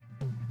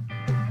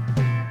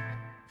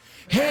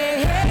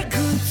Hey, hey,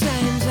 good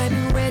times, I've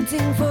been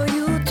waiting for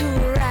you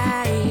to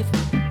arrive.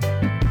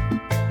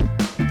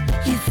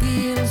 It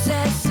feels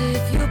as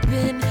if you've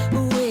been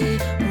away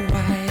a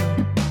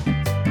while.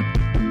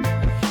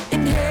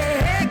 And hey,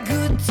 hey,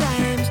 good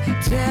times,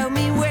 tell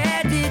me,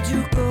 where did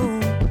you go?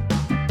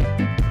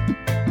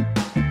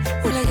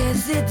 Well, I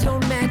guess it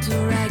don't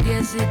matter, I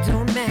guess it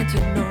don't matter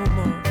no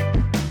more.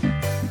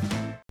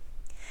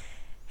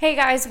 Hey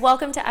guys,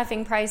 welcome to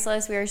Effing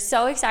Priceless. We are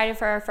so excited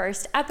for our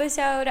first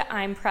episode.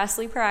 I'm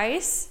Presley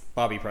Price.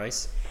 Bobby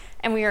Price.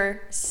 And we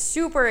are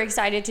super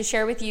excited to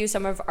share with you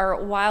some of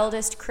our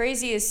wildest,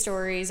 craziest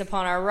stories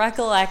upon our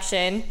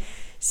recollection.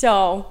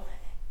 So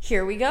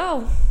here we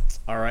go.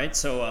 All right,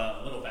 so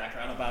a little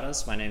background about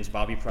us. My name's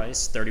Bobby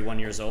Price, 31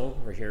 years old.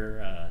 We're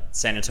here in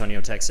San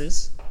Antonio,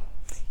 Texas.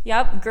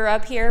 Yep, grew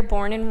up here,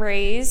 born and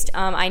raised.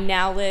 I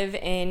now live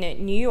in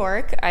New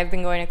York. I've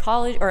been going to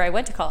college, or I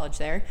went to college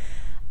there.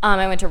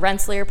 I went to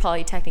Rensselaer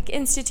Polytechnic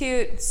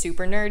Institute,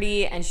 super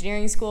nerdy,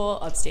 engineering school,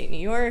 upstate New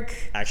York.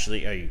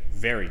 Actually, a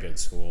very good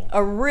school.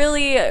 A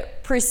really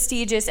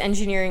prestigious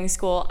engineering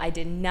school. I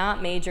did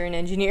not major in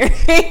engineering,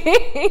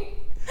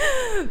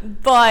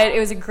 but it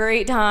was a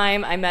great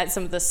time. I met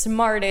some of the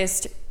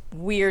smartest,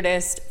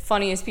 weirdest,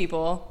 funniest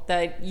people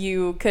that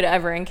you could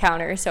ever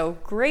encounter. So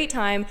great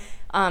time.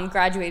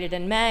 Graduated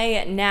in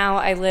May. Now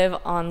I live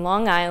on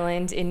Long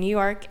Island in New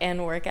York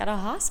and work at a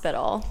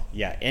hospital.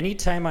 Yeah,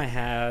 anytime I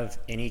have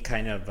any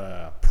kind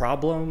of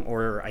problem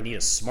or I need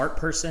a smart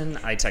person,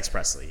 I text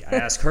Presley. I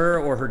ask her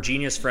or her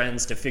genius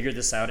friends to figure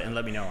this out and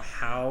let me know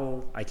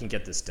how I can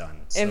get this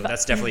done. So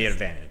that's definitely an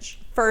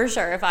advantage. For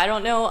sure. If I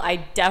don't know, I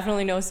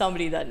definitely know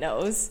somebody that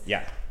knows.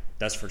 Yeah,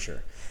 that's for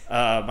sure.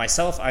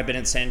 Myself, I've been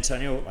in San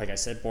Antonio, like I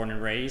said, born and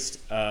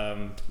raised.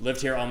 Lived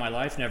here all my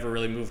life, never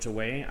really moved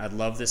away. I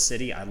love this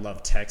city. I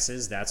love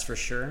Texas, that's for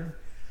sure.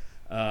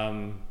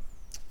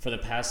 For the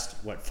past,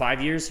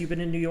 5 years you've been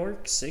in New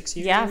York? 6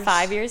 years? Yeah,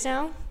 5 years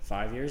now.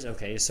 5 years?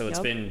 Okay, so it's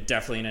been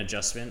definitely an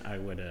adjustment, I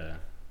would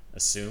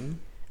assume.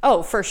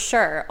 Oh, for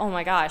sure. Oh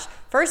my gosh.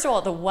 First of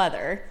all, the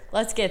weather.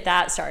 Let's get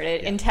that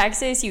started. Yeah. In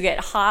Texas, you get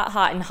hot,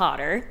 hot, and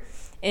hotter.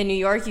 In New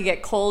York, you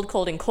get cold,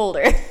 cold, and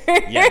colder.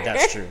 Yeah,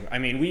 that's true. I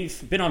mean,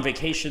 we've been on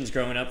vacations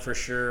growing up for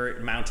sure,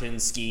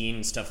 mountains,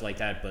 skiing, stuff like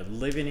that. But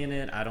living in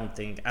it, I don't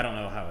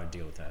know how I'd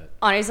deal with that.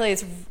 Honestly,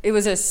 it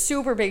was a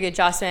super big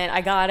adjustment.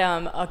 I got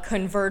a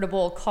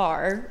convertible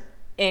car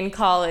in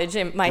college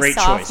in my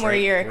sophomore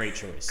year. Great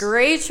choice.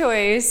 Great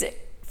choice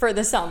for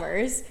the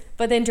summers.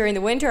 But then during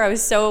the winter, I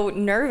was so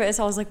nervous.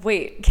 I was like,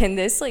 wait, can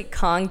this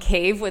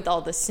concave with all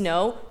the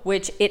snow?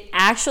 Which it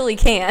actually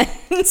can.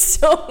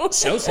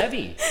 Snow's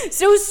heavy.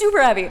 Snow's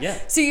super heavy. Yeah.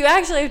 So you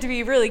actually have to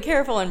be really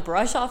careful and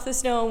brush off the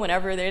snow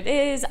whenever it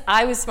is.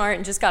 I was smart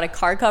and just got a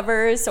car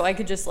cover so I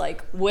could just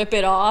whip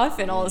it off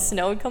and all the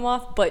snow would come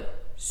off,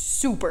 but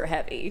super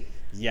heavy.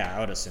 Yeah, I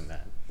would assume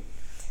that.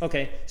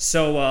 Okay,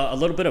 so a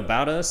little bit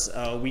about us.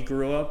 We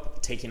grew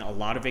up taking a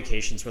lot of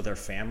vacations with our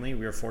family.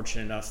 We were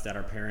fortunate enough that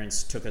our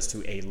parents took us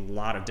to a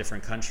lot of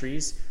different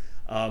countries.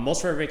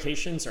 Most of our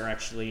vacations are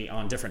actually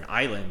on different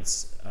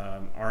islands.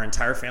 Our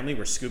entire family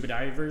were scuba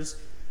divers.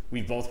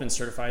 We've both been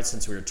certified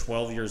since we were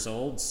 12 years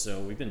old, so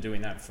we've been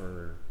doing that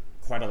for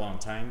quite a long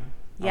time.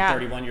 Yeah. I'm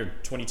 31, you're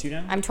 22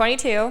 now? I'm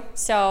 22,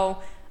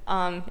 so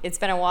it's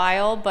been a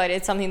while, but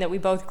it's something that we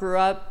both grew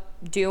up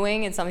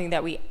doing. It's something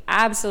that we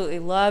absolutely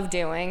love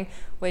doing,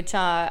 which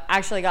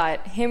actually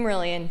got him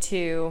really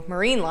into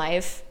marine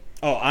life.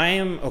 Oh, I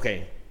am,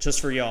 okay, just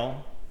for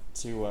y'all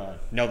to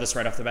know this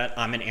right off the bat,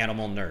 I'm an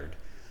animal nerd.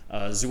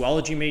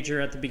 Zoology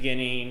major at the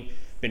beginning,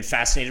 been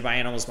fascinated by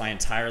animals my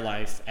entire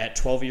life. At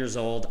 12 years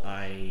old,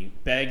 I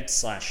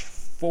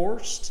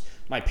begged/forced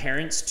my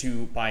parents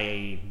to buy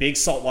a big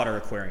saltwater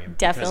aquarium.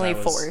 Definitely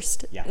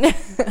forced. Yeah,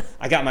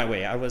 I got my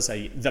way. I was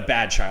the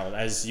bad child,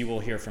 as you will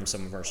hear from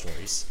some of our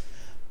stories.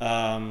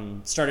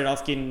 Started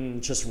off getting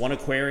just one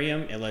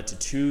aquarium. It led to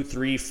 2,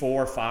 3,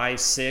 4, 5,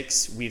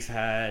 6. We've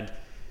had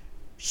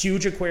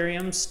huge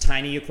aquariums,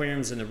 tiny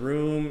aquariums in the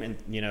room, and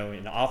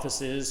in the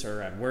offices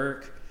or at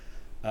work.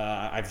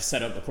 I've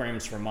set up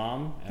aquariums for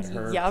Mom at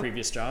her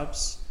previous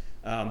jobs.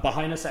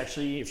 Behind us,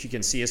 actually, if you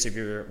can see us, if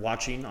you're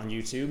watching on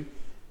YouTube,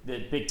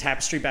 the big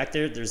tapestry back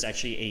there, there's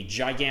actually a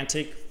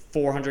gigantic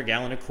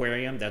 400-gallon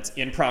aquarium that's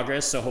in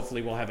progress. So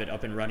hopefully we'll have it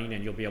up and running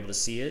and you'll be able to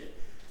see it.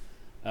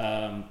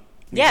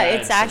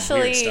 It's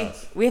actually,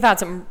 we've had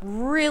some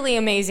really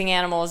amazing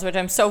animals, which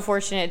I'm so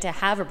fortunate to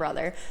have a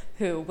brother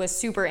who was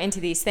super into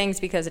these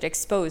things because it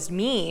exposed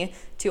me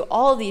to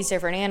all these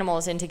different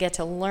animals and to get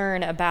to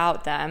learn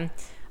about them.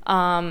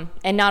 And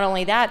not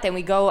only that, then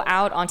we go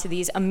out onto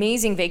these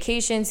amazing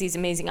vacations, these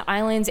amazing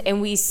islands,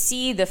 and we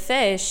see the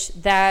fish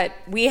that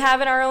we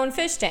have in our own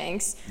fish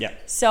tanks. Yeah.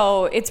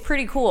 So it's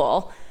pretty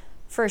cool,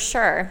 for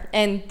sure.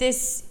 And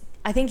this,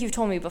 I think you've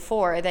told me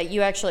before that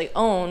you actually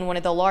own one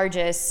of the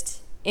largest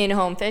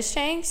in-home fish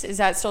tanks. Is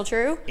that still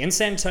true? In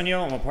San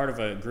Antonio, I'm a part of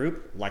a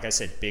group, like I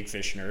said, big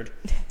fish nerd.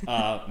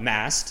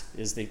 MAST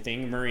is the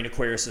thing, Marine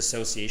Aquarius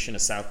Association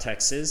of South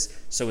Texas.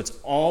 So it's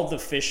all the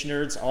fish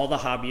nerds, all the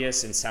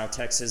hobbyists in South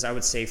Texas, I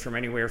would say from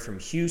anywhere from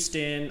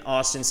Houston,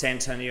 Austin, San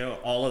Antonio,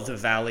 all of the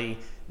valley,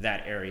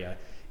 that area.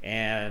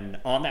 And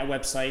on that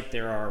website,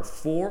 there are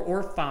 4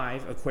 or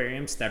 5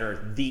 aquariums that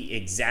are the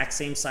exact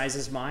same size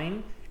as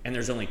mine, and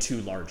there's only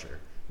 2 larger.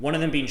 One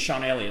of them being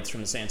Sean Elliott's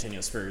from the San Antonio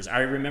Spurs.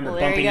 I remember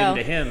bumping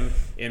into him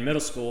in middle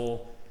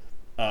school,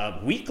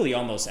 weekly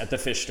almost, at the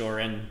fish store,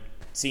 and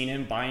seeing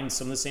him buying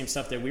some of the same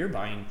stuff that we were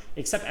buying.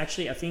 Except,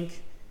 actually, I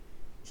think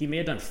he may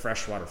have done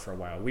freshwater for a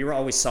while. We were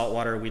always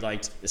saltwater. We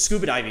liked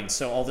scuba diving,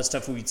 so all the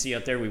stuff we'd see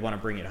out there, we want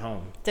to bring it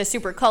home. The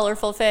super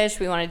colorful fish.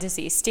 We wanted to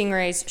see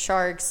stingrays,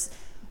 sharks.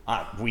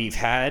 We've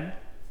had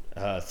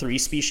 3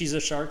 species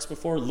of sharks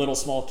before, little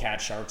small cat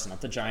sharks,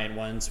 not the giant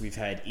ones. We've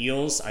had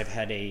eels. I've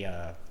had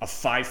a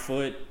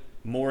 5-foot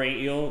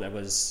moray eel that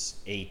was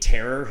a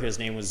terror. His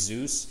name was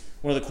Zeus.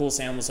 One of the coolest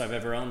animals I've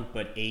ever owned,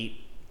 but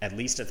ate at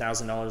least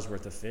 $1,000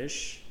 worth of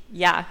fish.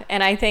 Yeah,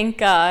 and I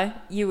think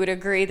you would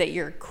agree that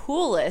your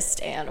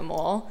coolest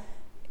animal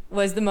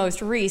was the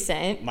most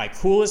recent. My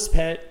coolest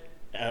pet,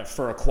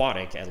 for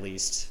aquatic at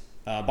least,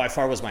 by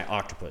far was my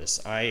octopus.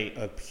 I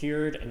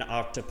appeared an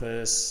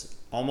octopus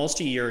almost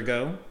a year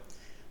ago.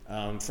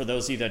 For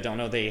those of you that don't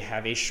know, they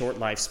have a short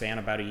lifespan,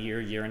 about a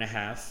year and a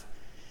half.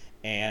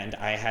 And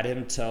I had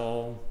him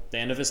till the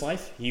end of his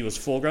life. He was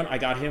full grown. I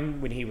got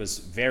him when he was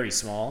very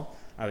small.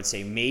 I would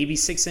say maybe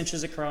 6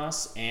 inches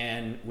across.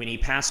 And when he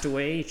passed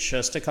away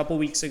just a couple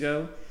weeks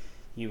ago,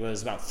 he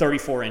was about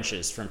 34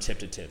 inches from tip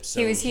to tip.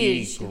 So he was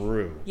huge. He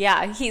grew.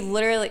 Yeah, he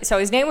literally, so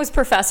his name was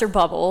Professor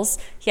Bubbles.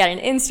 He had an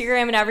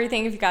Instagram and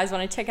everything if you guys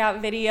want to check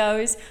out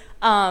videos.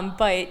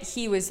 But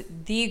he was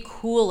the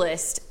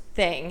coolest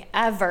thing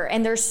ever,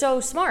 and they're so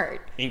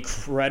smart.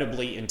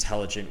 Incredibly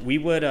intelligent. We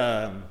would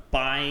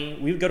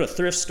go to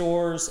thrift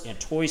stores and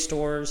toy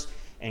stores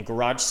and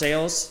garage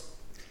sales,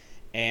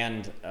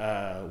 and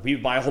we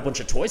would buy a whole bunch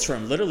of toys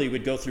from him. Literally,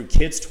 we'd go through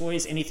kids'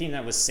 toys, anything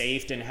that was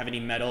safe, didn't have any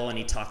metal,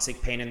 any toxic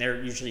paint in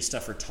there. Usually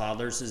stuff for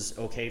toddlers is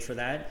okay for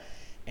that.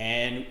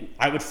 And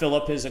I would fill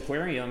up his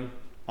aquarium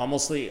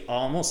almost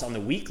on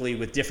the weekly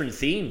with different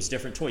themes,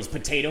 different toys.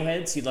 Potato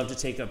heads. He'd love to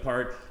take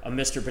apart a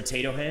Mr.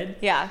 Potato Head.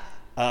 Yeah.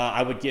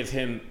 I would give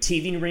him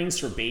teething rings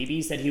for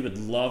babies that he would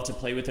love to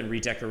play with and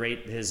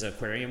redecorate his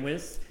aquarium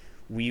with.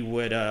 We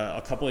would,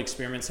 a couple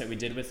experiments that we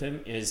did with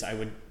him is I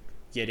would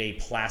get a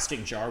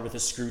plastic jar with a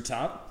screw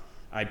top.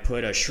 I'd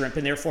put a shrimp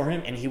in there for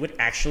him, and he would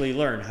actually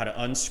learn how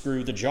to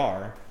unscrew the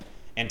jar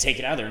and take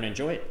it out of there and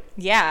enjoy it.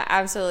 Yeah,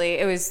 absolutely.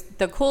 It was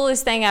the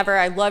coolest thing ever.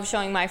 I love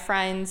showing my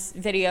friends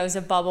videos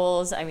of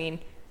Bubbles. I mean,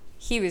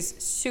 he was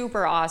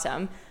super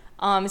awesome.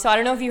 So I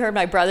don't know if you heard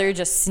my brother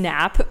just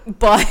snap,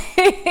 but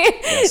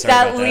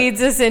that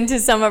leads us into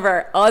some of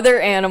our other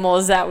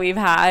animals that we've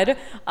had.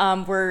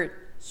 We're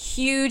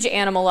huge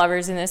animal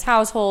lovers in this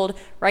household.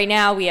 Right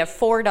now we have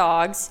 4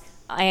 dogs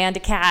and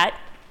a cat.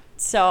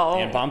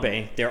 And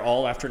Bombay. They're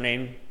all after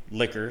name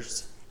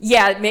liquors.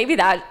 Yeah, maybe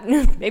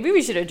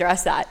we should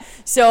address that.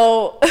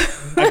 So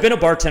I've been a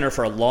bartender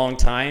for a long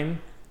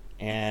time,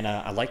 and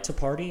I like to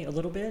party a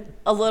little bit.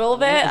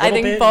 I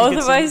think both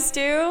of us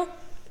do.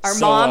 Our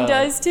mom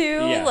does too.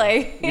 Yeah,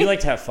 we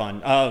like to have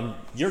fun.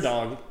 Your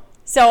dog.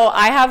 So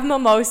I have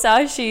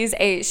Mimosa. She's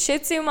a Shih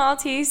Tzu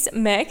Maltese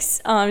mix.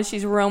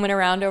 She's roaming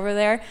around over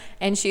there,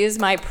 and she is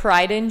my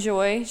pride and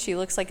joy. She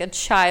looks like a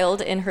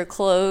child in her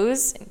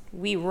clothes.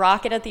 We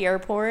rock it at the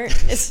airport.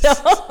 So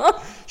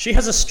she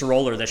has a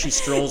stroller that she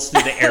strolls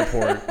through the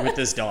airport with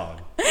this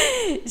dog.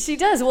 She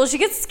does. Well, she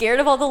gets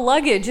scared of all the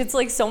luggage. It's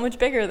like so much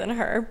bigger than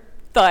her.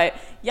 But,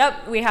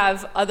 yep, we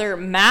have other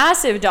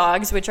massive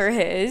dogs, which are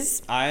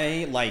his.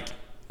 I like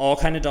all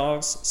kind of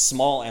dogs,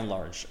 small and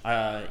large.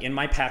 In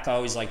my pack, I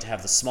always like to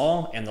have the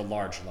small and the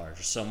large.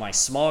 So my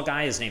small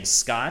guy, his name's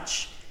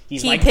Scotch.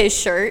 Keep his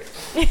shirt.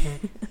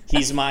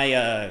 He's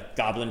my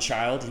goblin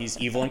child. He's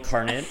evil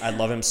incarnate. I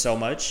love him so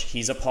much.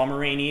 He's a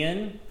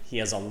Pomeranian. He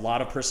has a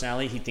lot of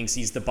personality. He thinks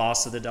he's the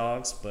boss of the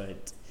dogs,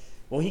 but,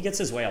 well, he gets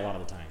his way a lot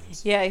of the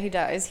times. Yeah, he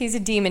does. He's a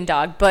demon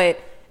dog, but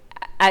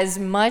as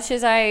much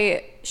as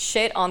I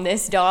shit on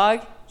this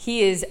dog,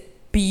 he is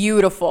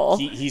beautiful.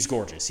 He's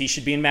gorgeous. He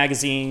should be in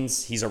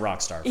magazines. He's a rock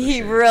star.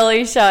 He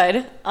really should.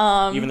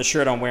 Even the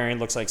shirt I'm wearing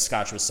looks like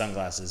Scotch with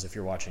sunglasses if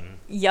you're watching.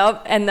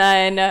 Yep. And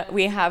then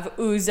we have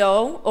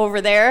Uzo over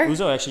there.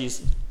 Uzo actually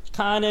is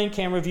kind of in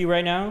camera view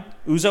right now.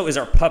 Uzo is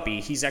our puppy.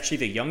 He's actually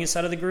the youngest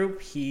out of the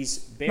group. He's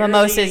barely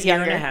Mimosa's a year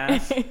younger. and a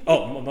half.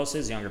 Oh, Mimosa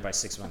is younger by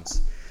 6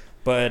 months.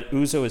 But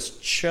Uzo is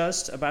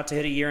just about to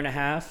hit a year and a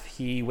half.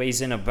 He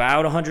weighs in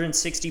about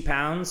 160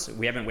 pounds.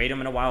 We haven't weighed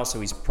him in a while, so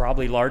he's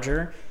probably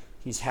larger.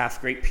 He's half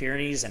Great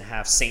Pyrenees and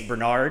half St.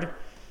 Bernard.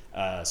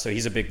 So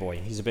he's a big boy.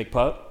 He's a big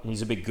pup.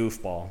 He's a big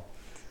goofball.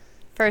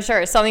 For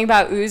sure. Something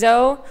about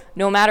Uzo,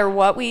 no matter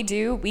what we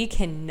do, we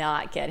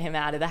cannot get him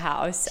out of the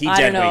house. He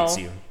dead weights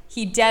you.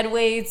 He dead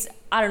weights.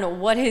 I don't know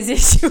what his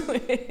issue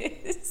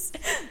is,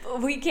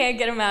 but we can't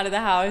get him out of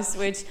the house,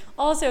 which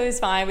also is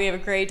fine. We have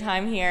a great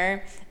time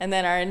here. And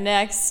then our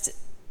next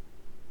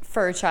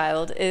fur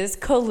child is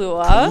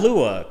Kahlua.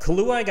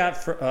 Kahlua I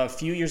got a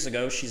few years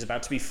ago. She's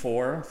about to be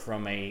 4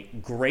 from a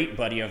great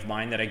buddy of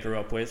mine that I grew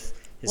up with.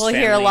 We'll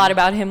hear a lot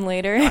about him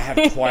later. I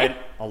have quite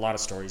a lot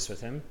of stories with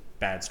him.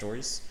 Bad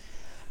stories.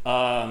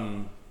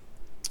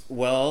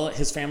 Well,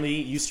 his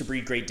family used to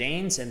breed Great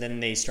Danes, and then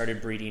they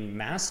started breeding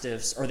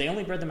Mastiffs, or they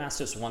only bred the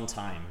Mastiffs one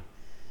time,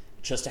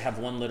 just to have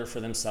one litter for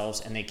themselves,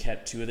 and they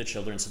kept 2 of the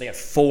children. So they have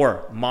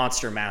 4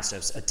 monster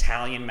Mastiffs,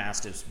 Italian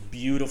Mastiffs,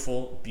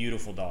 beautiful,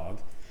 beautiful dog.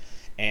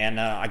 And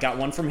I got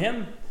one from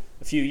him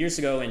a few years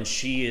ago, and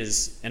she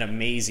is an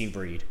amazing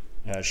breed.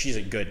 She's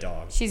a good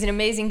dog. She's an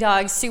amazing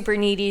dog, super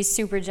needy,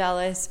 super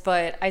jealous,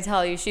 but I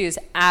tell you, she is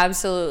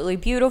absolutely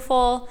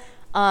beautiful.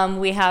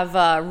 We have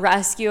a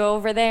rescue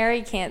over there.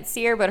 You can't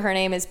see her, but her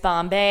name is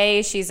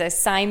Bombay. She's a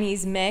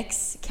Siamese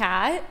mix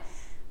cat.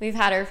 We've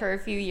had her for a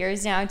few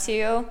years now,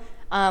 too.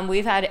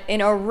 We've had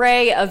an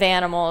array of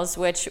animals,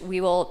 which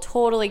we will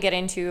totally get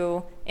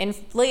into in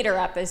later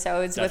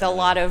episodes. Definitely. With a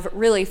lot of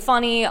really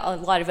funny, a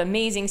lot of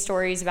amazing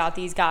stories about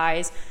these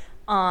guys.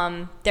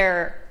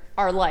 They're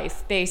our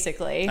life,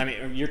 basically. I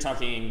mean, you're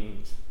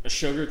talking a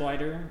sugar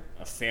glider,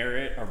 a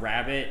ferret, a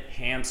rabbit,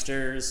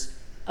 hamsters...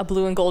 A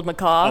blue and gold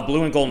macaw. A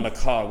blue and gold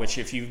macaw, which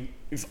if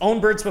you've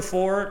owned birds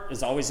before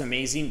is always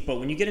amazing. But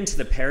when you get into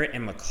the parrot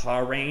and macaw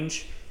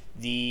range,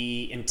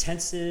 the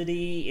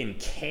intensity and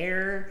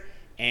care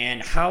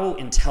and how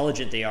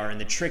intelligent they are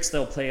and the tricks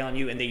they'll play on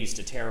you, and they used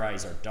to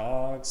terrorize our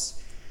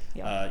dogs.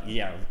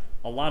 Yep.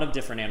 A lot of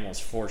different animals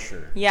for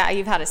sure. Yeah,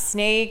 you've had a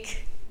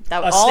snake.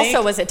 That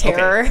also was a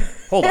terror. Okay.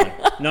 Hold on.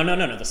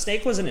 No. The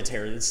snake wasn't a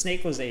terror. The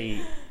snake was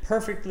a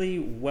perfectly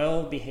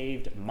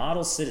well-behaved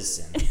model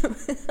citizen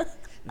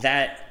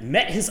that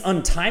met his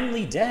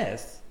untimely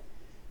death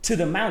to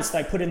the mouse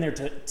that I put in there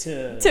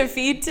to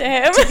feed to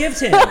him. To give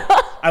to him.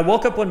 I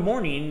woke up one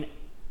morning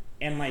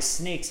and my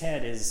snake's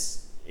head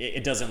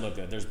it doesn't look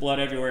good. There's blood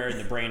everywhere and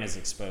the brain is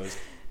exposed.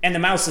 And the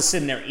mouse is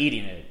sitting there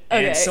eating it.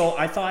 Okay. And so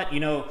I thought,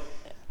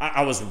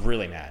 I was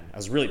really mad. I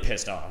was really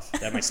pissed off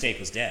that my snake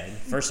was dead,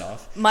 first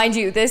off. Mind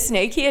you, this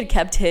snake he had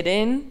kept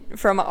hidden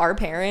from our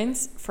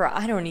parents for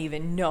I don't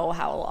even know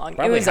how long.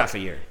 Probably half a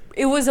year.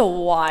 It was a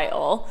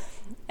while.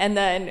 And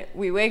then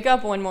we wake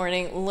up one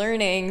morning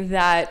learning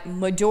that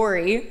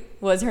Midori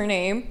was her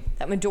name,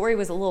 that Midori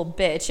was a little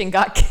bitch and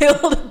got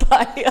killed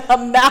by a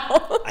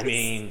mouse. I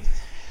mean,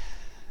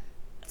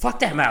 fuck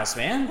that mouse,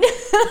 man.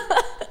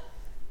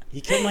 He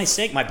killed my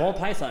snake, my ball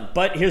python.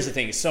 But here's the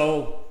thing.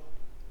 So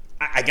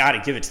I got to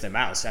give it to the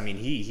mouse. I mean,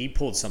 he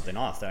pulled something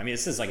off. I mean,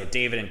 this is like a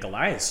David and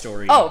Goliath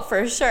story. Oh,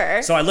 for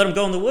sure. So I let him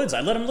go in the woods. I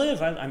let him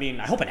live. I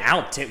mean, I hope an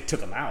owl took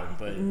him out,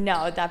 but...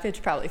 No, that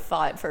bitch probably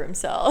fought for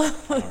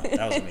himself. Oh,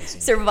 that was amazing.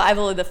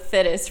 Survival of the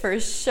fittest, for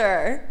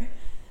sure.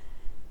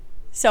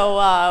 So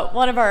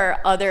one of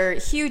our other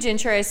huge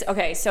interests...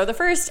 Okay, so the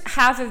first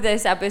half of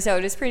this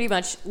episode is pretty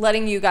much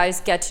letting you guys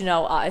get to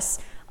know us.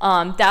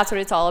 That's what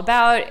it's all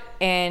about,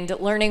 and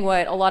learning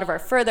what a lot of our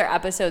further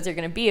episodes are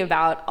going to be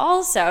about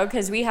also,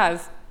 because we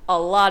have a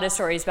lot of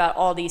stories about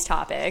all these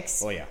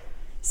topics. Oh, yeah.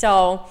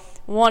 So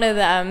one of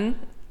them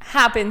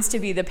happens to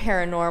be the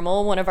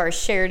paranormal, one of our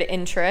shared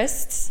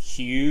interests.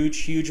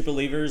 Huge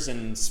believers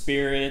in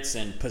spirits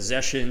and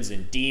possessions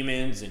and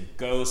demons and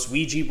ghosts,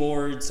 Ouija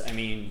boards. I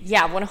mean...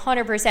 Yeah,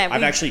 100%.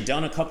 I've actually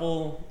done a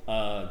couple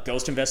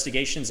ghost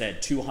investigations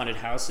at 2 haunted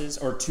houses,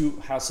 or 2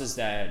 houses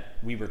that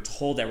we were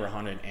told that were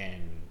haunted,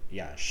 and...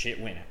 Yeah, shit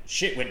went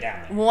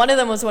down there. One of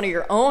them was one of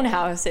your own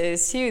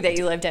houses, too, that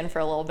you lived in for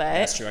a little bit.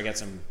 That's true. I got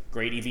some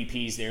great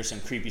EVPs there,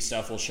 some creepy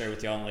stuff we'll share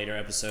with y'all in later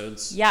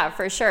episodes. Yeah,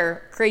 for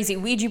sure. Crazy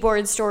Ouija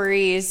board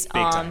stories.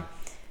 Big time.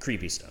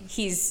 Creepy stuff.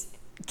 He's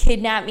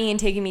kidnapped me and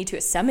taken me to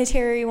a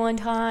cemetery one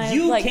time.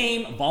 You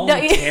came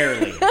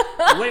voluntarily.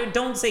 Wait,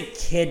 don't say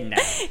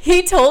kidnap.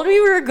 He told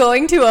me we were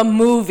going to a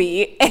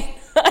movie, and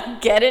I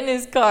get in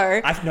his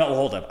car. No,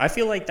 hold up. I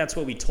feel like that's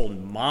what we told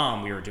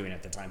Mom we were doing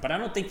at the time, but I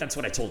don't think that's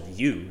what I told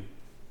you.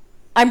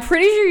 I'm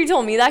pretty sure you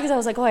told me that because I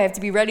was like, I have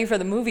to be ready for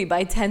the movie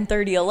by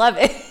 10:30,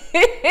 11.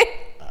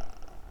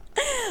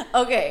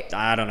 Okay.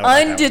 I don't know.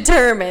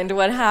 Undetermined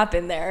what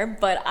happened there,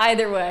 but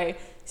either way,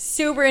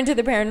 super into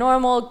the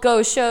paranormal,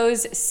 ghost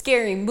shows,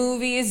 scary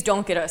movies.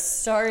 Don't get us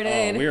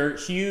started. We're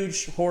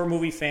huge horror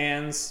movie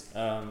fans.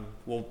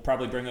 We'll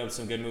probably bring up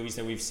some good movies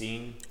that we've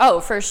seen. Oh,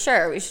 for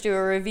sure. We should do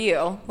a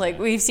review.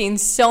 We've seen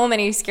so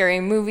many scary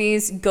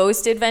movies.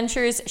 Ghost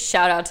Adventures.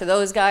 Shout out to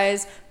those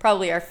guys.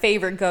 Probably our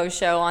favorite ghost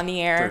show on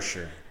the air. For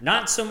sure.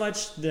 Not so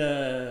much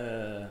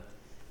the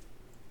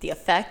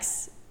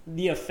effects.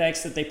 The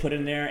effects that they put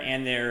in there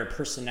and their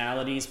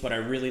personalities, but I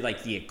really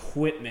like the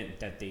equipment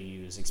that they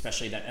use,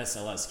 especially that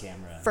SLS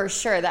camera. For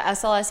sure, the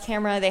SLS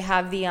camera. They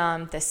have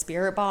the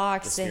Spirit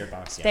Box. The Spirit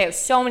Box, yeah. They have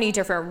so many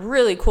different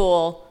really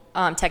cool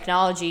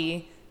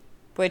technology,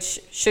 which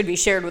should be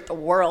shared with the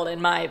world,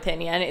 in my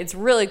opinion. It's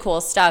really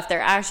cool stuff.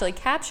 They're actually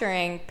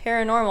capturing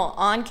paranormal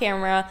on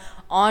camera,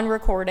 on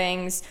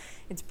recordings.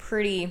 It's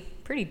pretty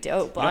pretty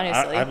dope, You know,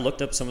 honestly. I've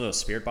looked up some of those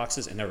spirit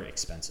boxes, and they were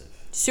expensive.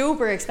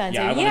 Super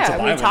expensive. Yeah, I wanted Yeah, to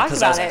buy we one talked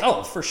because I was about like, it.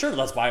 oh, for sure,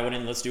 let's buy one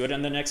and let's do it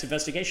in the next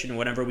investigation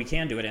whenever we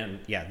can do it. And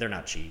yeah, they're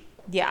not cheap.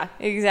 Yeah,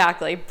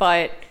 exactly.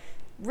 But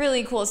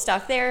really cool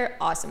stuff there.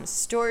 Awesome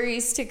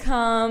stories to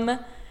come.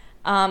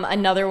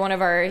 Another one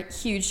of our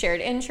huge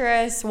shared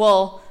interests.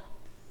 Well,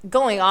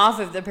 going off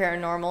of the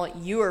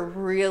paranormal, you are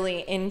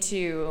really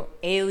into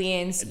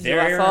aliens,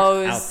 They're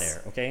UFOs. out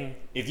there, okay?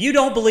 If you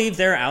don't believe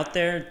they're out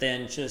there,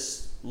 then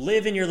just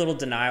live in your little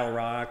denial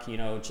rock, you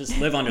know, just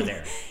live under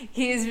there.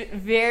 He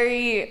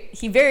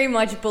very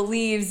much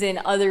believes in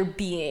other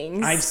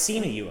beings. I've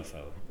seen a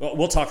UFO. Well,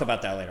 we'll talk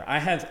about that later. I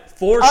have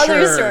for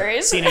Other sure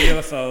stories. seen a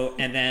UFO,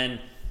 and then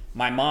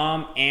my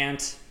mom,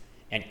 aunt,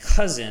 and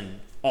cousin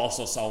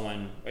also saw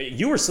one.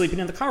 You were sleeping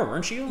in the car,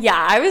 weren't you?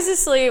 Yeah, I was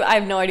asleep. I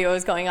have no idea what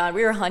was going on.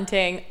 We were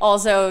hunting.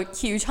 Also,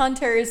 huge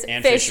hunters,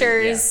 And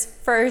fishers,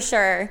 for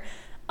sure.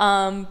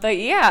 But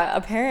yeah,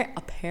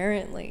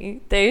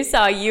 apparently they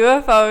saw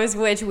UFOs,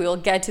 which we'll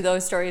get to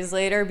those stories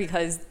later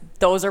because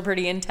those are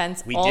pretty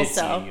intense. We also. did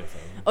see a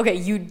UFO. Okay,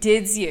 you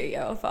did see a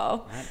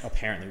UFO. Not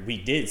apparently, we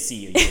did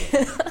see a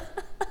UFO.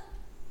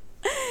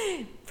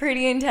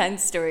 Pretty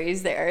intense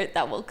stories there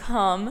that will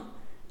come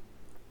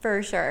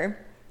for sure.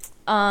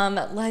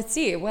 Let's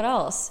see, what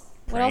else?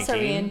 What else are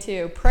we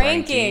into?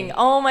 Pranking.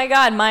 Oh my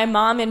God, my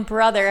mom and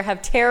brother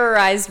have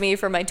terrorized me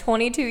for my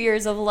 22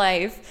 years of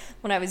life.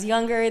 When I was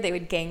younger, they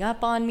would gang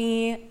up on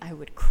me. I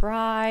would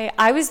cry.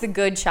 I was the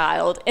good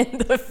child in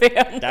the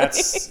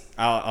family.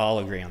 I'll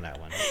agree on that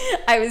one.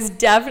 I was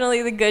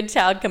definitely the good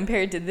child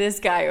compared to this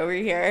guy over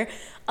here.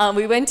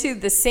 We went to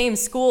the same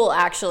school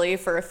actually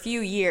for a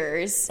few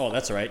years. Oh,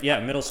 that's right. Yeah,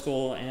 middle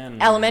school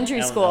and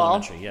Elementary school.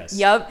 Elementary, yes.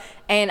 Yep.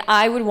 And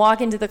I would walk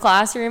into the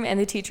classroom and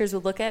the teachers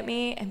would look at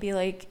me and be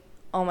like,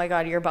 "Oh my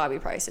God, you're Bobby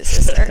Price's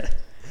sister."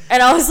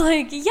 And I was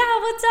like, "Yeah,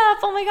 what's up?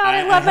 Oh my God,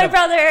 I love my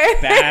brother."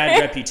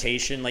 Bad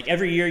reputation. Like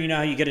every year, you know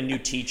how you get a new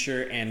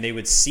teacher and they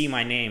would see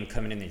my name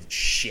coming in and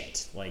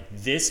shit. Like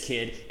this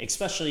kid,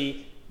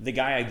 especially the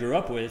guy I grew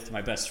up with,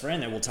 my best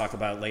friend that we'll talk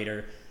about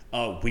later.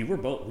 We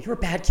were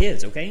bad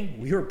kids, okay?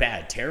 We were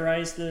bad.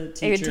 Terrorize the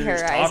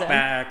teachers, talk them.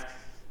 back,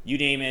 you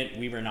name it.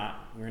 We were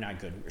not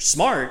good. We were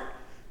smart,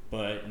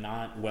 but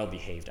not well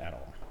behaved at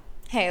all.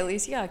 Hey, at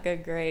least you got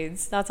good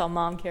grades. That's all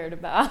mom cared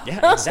about.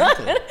 Yeah,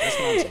 exactly. That's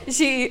what I'm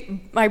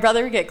saying. My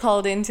brother would get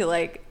called into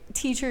like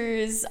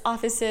teachers'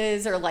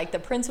 offices or like the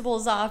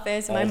principal's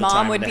office, and All my the mom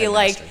time would with be the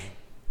like, headmaster.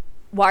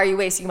 "Why are you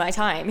wasting my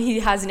time? He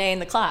has an A in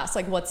the class.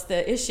 Like, what's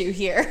the issue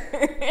here?"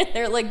 And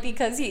they're like,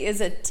 "Because he is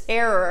a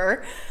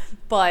terror."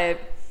 But,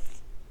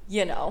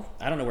 you know.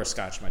 I don't know where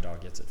Scotch, my dog,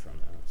 gets it from,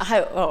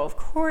 though. Of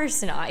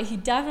course not. He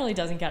definitely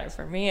doesn't get it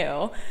from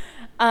you.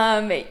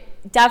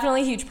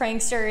 Definitely huge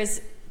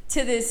pranksters.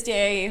 To this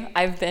day,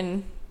 I've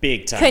been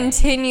Big time.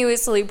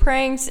 continuously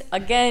pranked.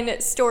 Again,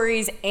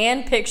 stories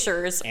and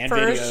pictures And for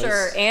videos.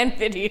 sure, and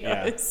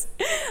videos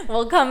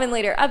will come in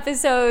later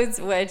episodes,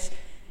 which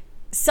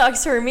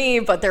sucks for me,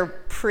 but they're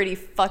pretty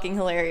fucking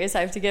hilarious.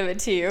 I have to give it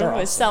to you They're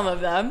with awesome. some of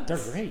them. They're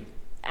great.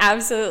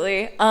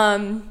 Absolutely.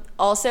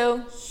 Also,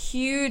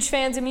 huge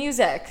fans of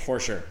music. For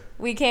sure.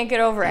 We can't get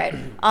over it.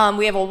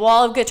 We have a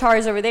wall of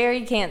guitars over there.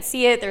 You can't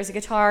see it. There's a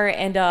guitar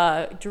and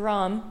a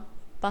drum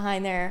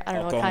behind there. I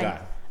don't know what kind.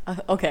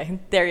 Okay,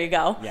 there you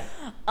go.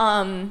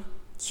 Yeah.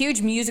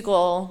 Huge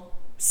musical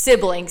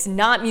siblings,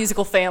 not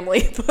musical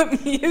family,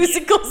 but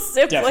musical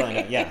siblings. Definitely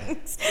not, yeah.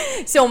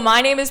 So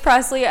my name is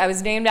Presley. I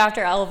was named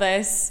after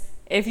Elvis.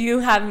 If you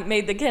haven't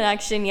made the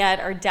connection yet,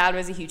 our dad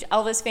was a huge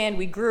Elvis fan.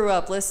 We grew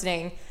up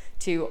listening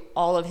to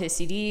all of his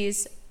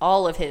CDs,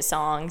 all of his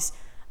songs.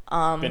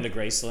 Been to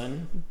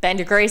Graceland. Been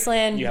to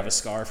Graceland. You have a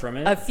scar from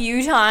it. A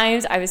few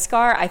times. I have a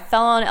scar. I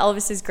fell on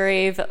Elvis's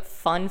grave.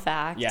 Fun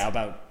fact. Yeah,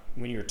 about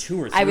when you were 2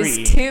 or 3. I was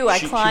 2. I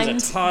She climbed.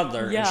 was a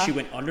toddler, Yeah. and she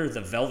went under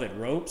the velvet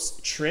ropes,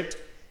 tripped,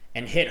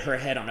 and hit her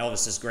head on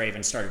Elvis's grave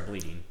and started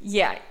bleeding.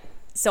 Yeah.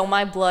 So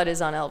my blood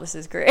is on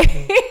Elvis's grave.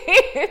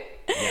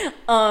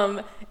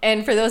 Yeah.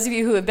 And for those of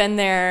you who have been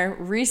there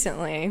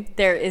recently,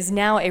 there is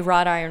now a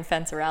wrought iron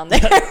fence around there.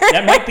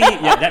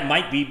 That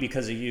might be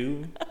because of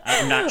you.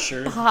 I'm not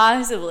sure.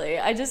 Possibly.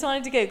 I just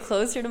wanted to get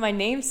closer to my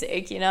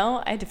namesake, you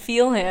know? I had to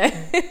feel him.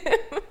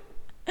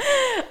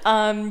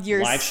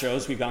 Live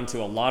shows. We've gone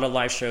to a lot of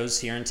live shows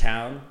here in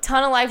town.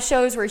 Ton of live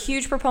shows. We're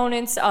huge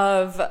proponents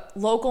of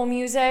local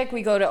music.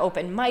 We go to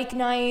open mic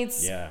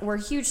nights. Yeah. We're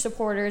huge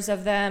supporters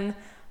of them.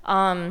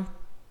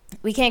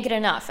 We can't get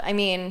enough. I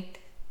mean,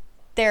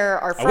 they're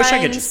our friends. I wish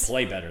I could just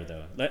play better,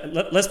 though.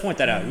 Let's point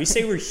that out. We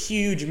say we're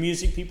huge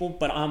music people,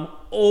 but I'm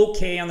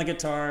okay on the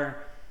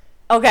guitar.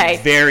 Okay.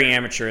 Very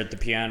amateur at the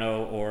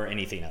piano or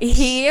anything else.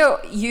 He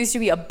used to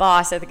be a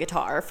boss at the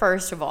guitar,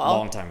 first of all.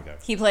 Long time ago.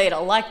 He played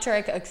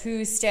electric,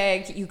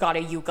 acoustic. You got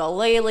a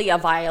ukulele, a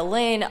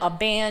violin, a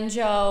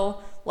banjo.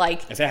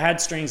 Like, If it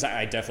had strings,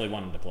 I definitely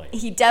wanted to play.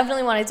 he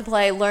definitely wanted to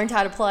play, learned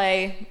how to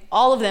play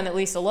all of them at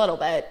least a little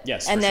bit.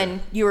 Yes, and for then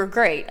sure. you were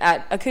great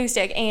at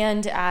acoustic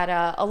and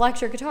at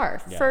electric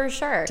guitar, Yeah. for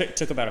sure.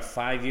 Took about a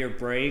 5-year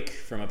break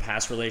from a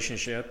past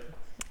relationship.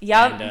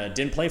 Yep. And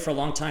didn't play for a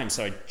long time.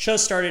 So I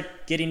just started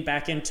getting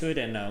back into it,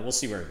 and we'll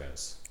see where it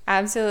goes.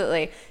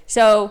 Absolutely.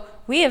 So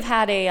we have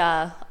had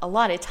a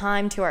lot of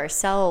time to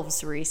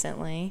ourselves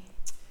recently.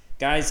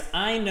 Guys,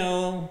 I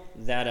know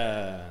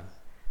that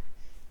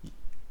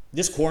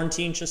this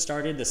quarantine just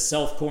started, the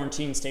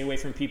self-quarantine, stay away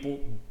from people,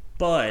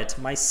 but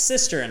my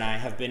sister and I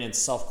have been in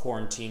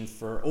self-quarantine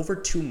for over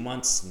 2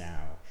 months now.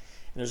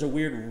 And there's a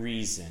weird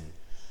reason.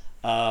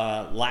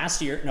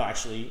 Last year, no,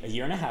 actually a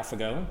year and a half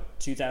ago,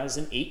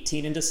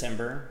 2018 in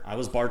December, I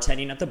was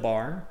bartending at the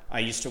bar. I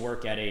used to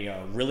work at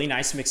a really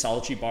nice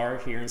mixology bar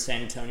here in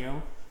San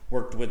Antonio.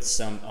 Worked with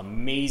some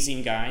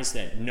amazing guys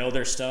that know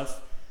their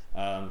stuff.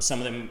 Some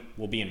of them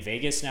will be in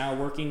Vegas now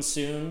working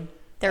soon.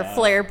 They're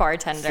flair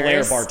bartenders.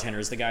 Flair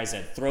bartenders, the guys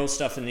that throw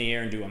stuff in the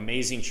air and do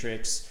amazing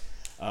tricks.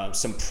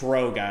 Some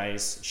pro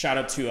guys. Shout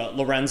out to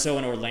Lorenzo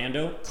in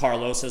Orlando,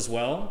 Carlos as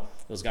well.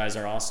 Those guys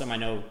are awesome. I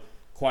know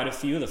quite a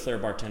few of the flair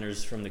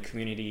bartenders from the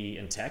community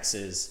in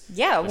Texas.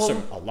 Yeah, There's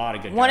well, a lot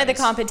of good one guys. of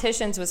the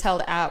competitions was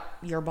held at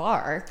your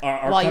bar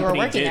Our while you were company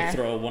working did there.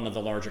 throw one of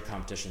the larger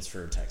competitions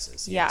for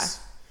Texas. Yeah.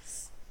 Yes.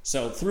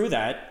 So through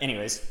that,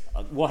 anyways,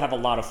 we'll have a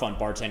lot of fun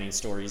bartending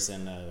stories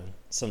and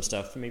some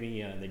stuff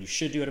maybe that you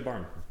should do at a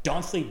bar.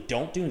 Definitely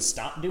don't do and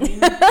stop doing.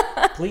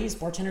 Please,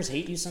 bartenders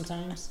hate you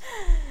sometimes.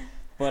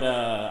 But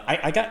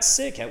I got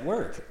sick at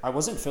work. I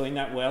wasn't feeling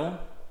that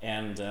well,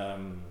 and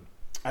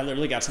I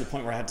literally got to the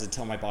point where I had to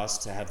tell my boss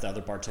to have the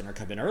other bartender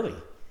come in early.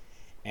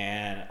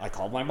 And I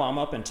called my mom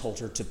up and told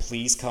her to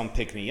please come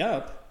pick me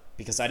up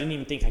because I didn't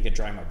even think I could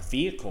drive my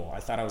vehicle. I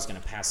thought I was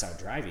going to pass out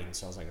driving,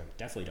 so I was like, I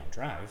definitely don't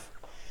drive.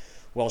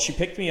 Well, she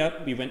picked me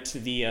up. We went to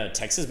the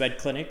Texas Vet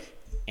Clinic,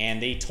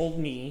 and they told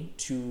me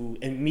to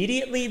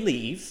immediately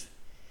leave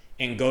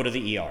and go to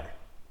the ER.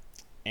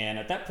 And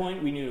at that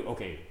point, we knew,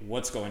 okay,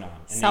 what's going on?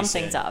 And they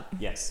Something's said, up.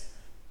 Yes.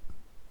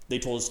 They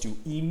told us to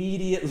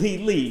immediately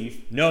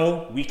leave.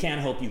 No, we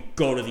can't help you.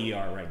 Go to the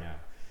ER right now.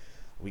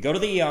 We go to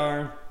the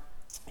ER,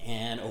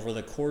 and over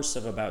the course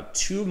of about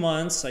 2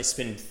 months, I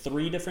spent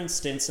 3 different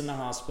stints in the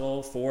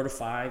hospital, 4 to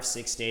 5,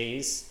 6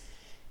 days,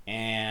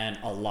 and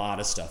a lot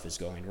of stuff is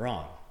going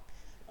wrong.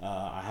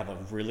 I have a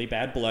really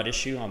bad blood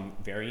issue. I'm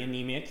very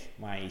anemic.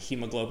 My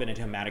hemoglobin and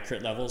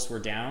hematocrit levels were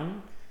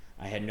down.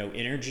 I had no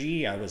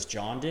energy. I was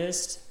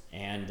jaundiced,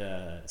 and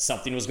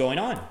something was going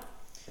on.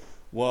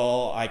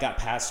 Well, I got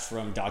passed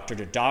from doctor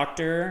to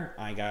doctor.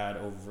 I got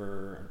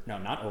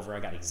I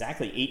got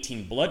exactly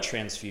 18 blood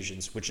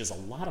transfusions, which is a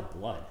lot of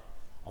blood.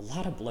 A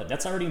lot of blood.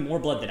 That's already more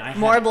blood than I have.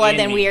 More blood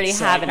than me. we already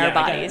have in our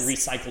bodies.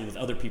 I got recycled with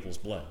other people's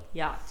blood.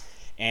 Yeah.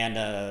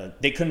 And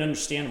they couldn't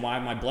understand why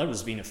my blood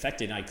was being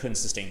affected and I couldn't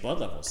sustain blood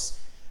levels.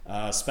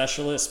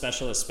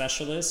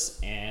 Specialists,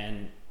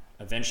 and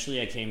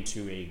eventually I came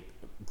to a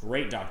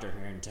great doctor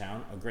here in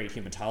town, a great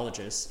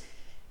hematologist,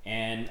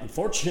 and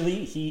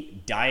unfortunately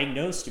he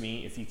diagnosed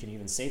me, if you can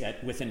even say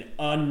that, with an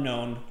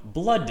unknown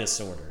blood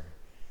disorder.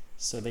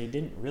 So they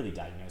didn't really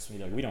diagnose me.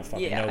 Like, we don't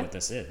fucking know what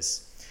this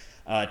is.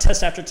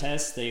 Test after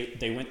test,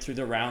 they went through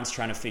the rounds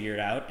trying to figure it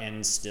out,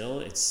 and still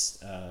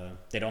it's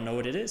they don't know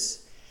what it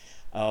is.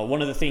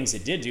 One of the things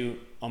it did do,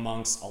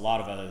 amongst a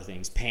lot of other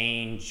things,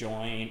 pain,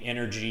 joint,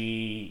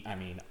 energy, I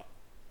mean,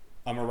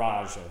 a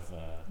mirage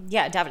of...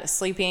 definitely.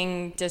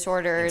 Sleeping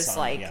disorders,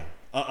 insomnia,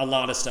 a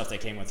lot of stuff that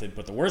came with it.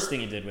 But the worst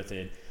thing it did with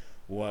it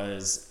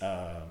was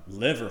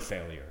liver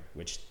failure,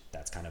 which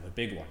that's kind of a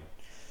big one.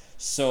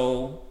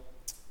 So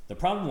the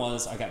problem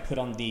was I got put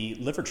on the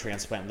liver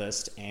transplant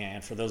list.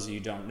 And for those of you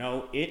who don't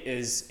know, it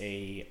is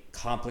a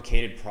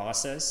complicated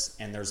process.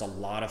 And there's a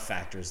lot of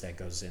factors that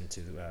goes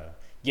into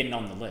getting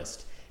on the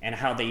list, and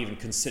how they even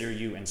consider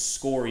you and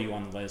score you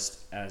on the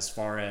list as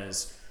far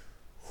as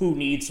who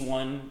needs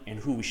one and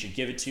who we should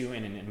give it to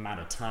and an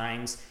amount of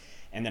times.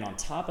 And then on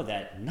top of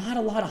that, not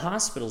a lot of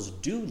hospitals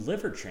do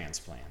liver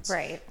transplants.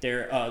 Right.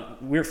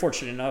 We're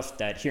fortunate enough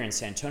that here in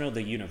San Antonio,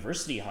 the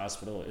University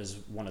Hospital is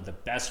one of the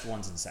best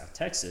ones in South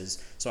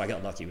Texas, so I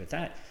got lucky with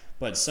that.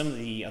 But some of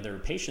the other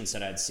patients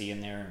that I'd see in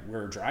there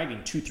were driving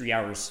 2-3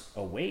 hours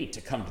away to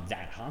come to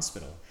that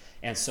hospital.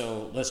 And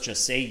so let's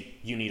just say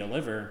you need a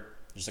liver,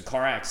 there's a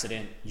car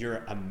accident,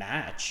 you're a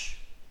match.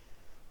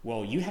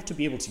 Well, you have to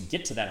be able to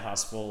get to that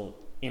hospital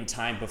in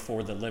time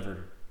before the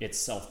liver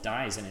itself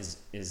dies and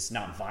is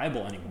not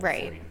viable anymore for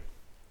you.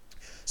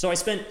 So I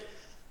spent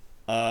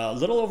a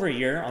little over a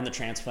year on the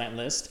transplant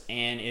list,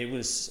 and it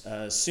was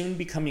soon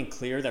becoming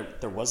clear that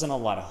there wasn't a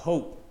lot of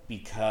hope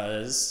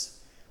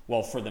because,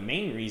 well, for the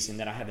main reason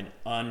that I have an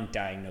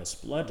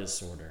undiagnosed blood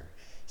disorder.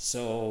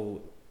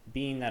 So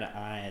being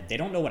that they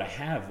don't know what I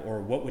have or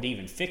what would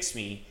even fix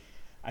me,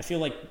 I feel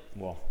like,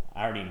 well,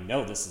 I already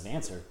know this is the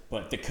answer,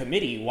 but the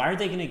committee, why are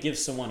they going to give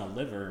someone a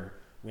liver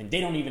when they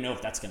don't even know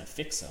if that's going to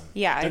fix them?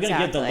 Yeah, They're going to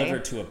give the exactly.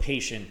 liver to a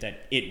patient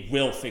that it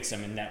will fix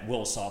them and that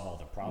will solve all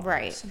the problems.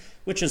 Right.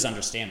 Which is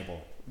understandable.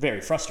 Very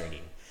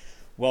frustrating.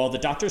 Well, the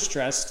doctor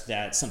stressed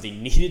that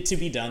something needed to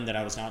be done, that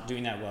I was not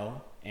doing that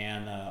well.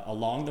 And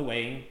along the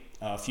way,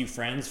 a few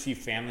friends, a few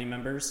family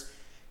members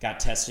got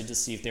tested to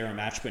see if they were a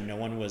match, but no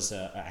one was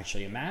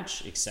actually a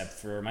match except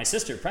for my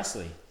sister,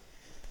 Presley.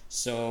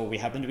 So we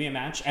happened to be a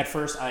match. At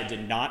first, I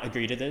did not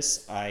agree to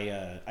this.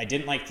 I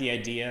didn't like the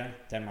idea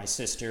that my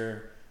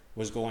sister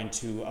was going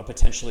to a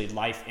potentially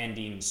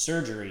life-ending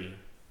surgery,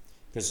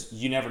 because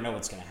you never know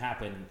what's going to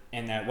happen,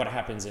 and that what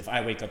happens if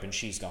I wake up and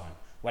she's gone?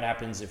 What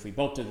happens if we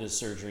both do this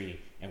surgery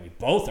and we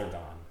both are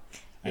gone?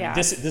 I mean,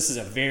 this is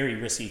a very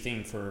risky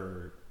thing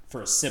for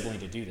a sibling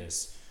to do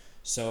this.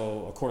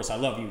 So, of course, I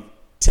love you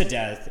to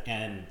death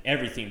and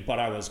everything, but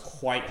I was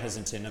quite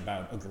hesitant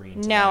about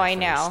agreeing to that I first.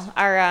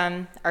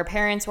 know. Our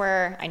parents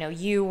were, I know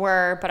you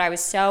were, but I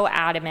was so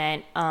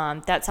adamant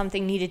that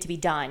something needed to be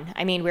done.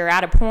 I mean, we were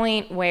at a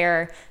point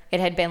where it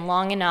had been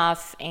long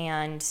enough,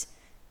 and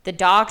the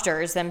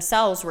doctors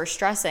themselves were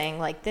stressing,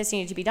 like, this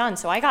needed to be done.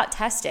 So I got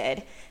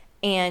tested,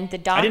 and the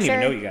doctor... I didn't even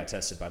know you got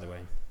tested, by the way.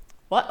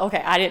 What?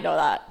 Okay, I didn't know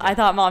that. Yeah. I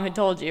thought Mom had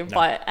told you. No.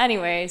 But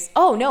anyways,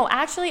 oh no,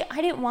 actually,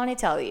 I didn't want to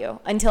tell you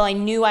until I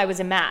knew I was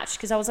a match,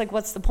 because I was like,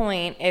 what's the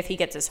point if he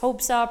gets his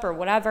hopes up or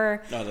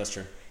whatever? No, that's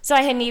true. So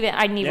I didn't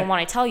even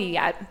want to tell you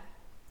yet.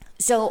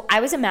 So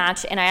I was a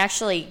match, and I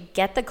actually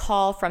get the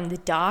call from the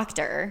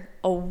doctor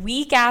a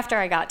week after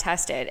I got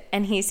tested,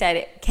 and he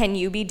said, can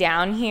you be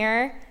down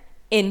here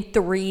in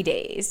 3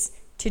 days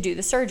to do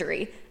the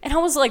surgery? And I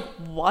was like,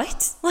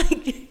 what?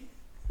 Like...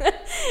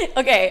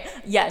 Okay,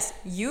 yes,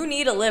 you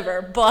need a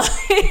liver, but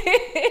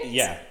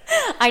yeah,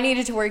 I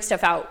needed to work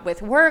stuff out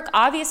with work.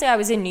 Obviously, I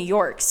was in New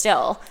York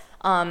still.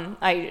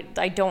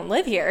 I don't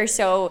live here,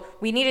 so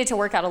we needed to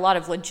work out a lot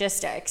of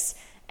logistics.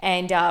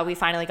 And we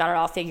finally got it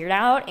all figured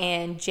out.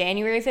 And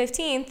January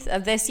 15th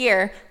of this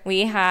year,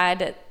 we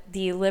had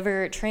the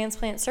liver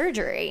transplant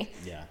surgery.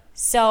 Yeah.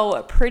 So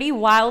a pretty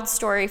wild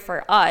story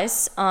for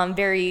us.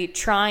 Very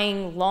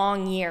trying,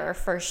 long year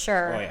for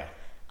sure. Oh, yeah.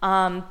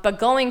 But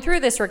going through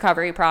this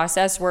recovery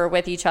process, we're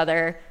with each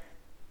other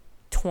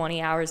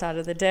 20 hours out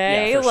of the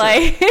day. Yeah, for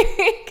like,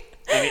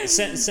 sure. I mean,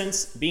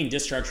 since being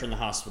discharged from the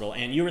hospital,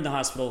 and you were in the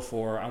hospital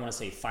for, I want to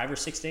say 5 or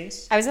 6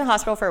 days? I was in the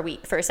hospital for a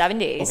week, for 7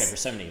 days. Okay, for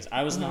 7 days.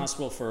 I was in the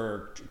hospital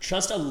for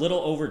just a little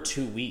over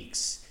 2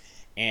 weeks,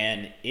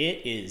 and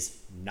it is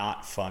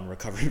not fun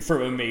recovering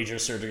from a major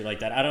surgery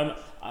like that. I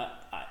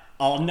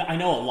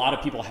know a lot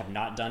of people have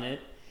not done it,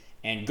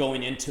 and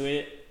going into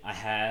it,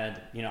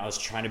 I was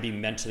trying to be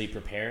mentally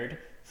prepared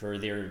for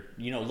their,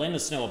 letting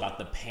us know about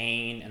the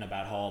pain and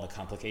about all the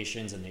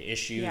complications and the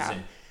issues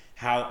and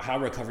how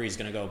recovery is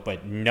going to go,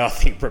 but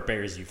nothing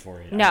prepares you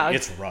for it. No,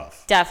 it's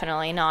rough.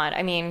 Definitely not.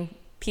 I mean,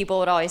 people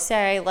would always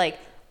say, like,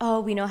 oh,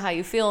 we know how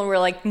you feel. And we're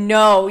like,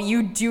 no,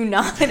 you do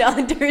not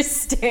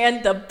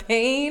understand the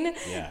pain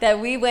that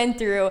we went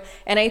through.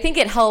 And I think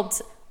it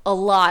helped a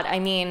lot. I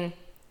mean,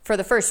 for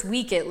the first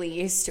week at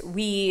least,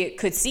 we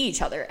could see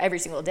each other every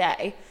single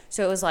day.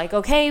 So it was like,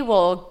 okay,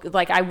 well,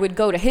 like I would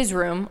go to his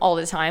room all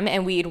the time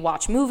and we'd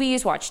watch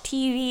movies, watch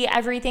TV,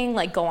 everything,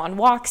 like go on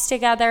walks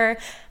together.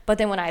 But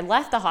then when I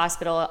left the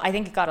hospital, I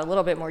think it got a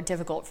little bit more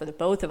difficult for the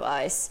both of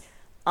us.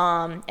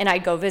 And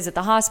I'd go visit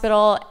the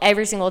hospital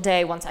every single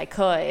day once I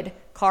could.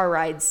 Car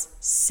rides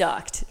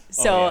sucked.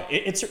 So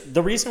it's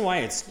the reason why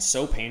it's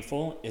so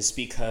painful is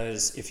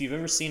because if you've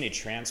ever seen a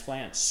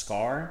transplant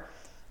scar,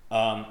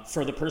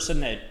 for the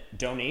person that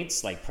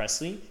donates, like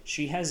Presley,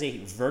 she has a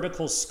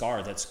vertical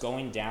scar that's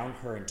going down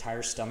her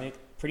entire stomach,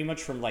 pretty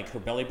much from like her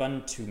belly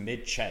button to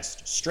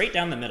mid-chest, straight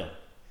down the middle.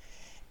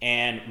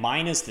 And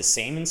mine is the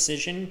same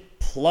incision,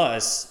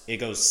 plus it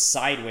goes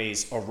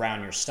sideways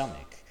around your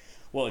stomach.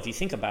 Well, if you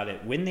think about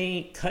it, when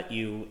they cut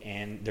you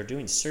and they're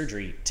doing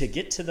surgery, to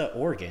get to the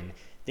organ,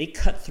 they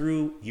cut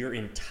through your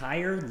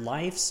entire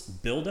life's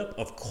buildup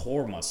of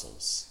core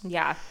muscles.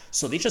 Yeah.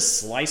 So they just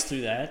slice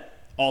through that.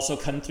 Also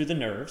cutting through the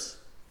nerves,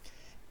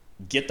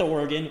 get the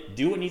organ,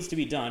 do what needs to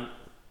be done,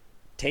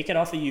 take it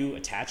off of you,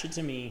 attach it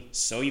to me,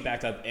 sew you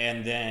back up,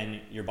 and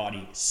then your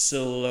body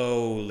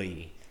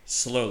slowly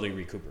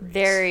recuperates.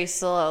 Very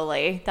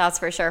slowly, that's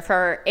for sure.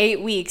 For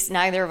 8 weeks,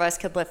 neither of us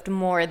could lift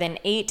more than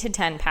 8 to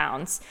 10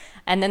 pounds.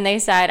 And then they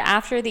said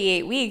after the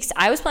 8 weeks,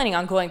 I was planning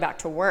on going back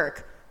to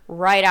work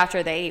right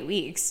after the 8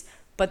 weeks.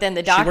 But then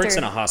the doctor... She works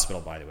in a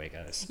hospital, by the way,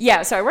 guys.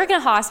 Yeah, so I work in a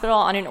hospital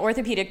on an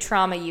orthopedic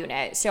trauma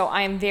unit. So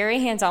I am very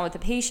hands-on with the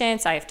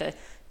patients. I have to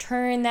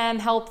turn them,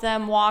 help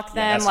them, walk them.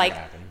 That's like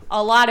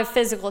a lot of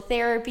physical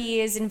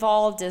therapy is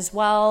involved as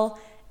well.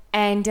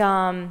 And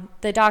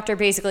the doctor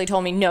basically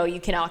told me, no,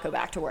 you cannot go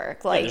back to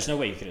work. Like, there's no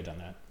way you could have done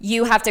that.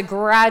 You have to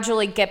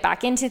gradually get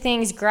back into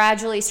things,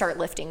 gradually start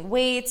lifting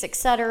weights,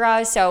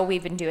 etc. So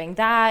we've been doing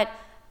that.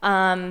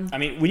 I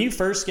mean, when you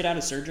first get out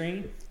of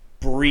surgery...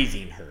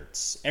 breathing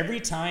hurts.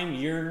 Every time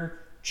your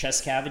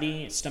chest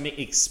cavity, stomach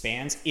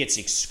expands, it's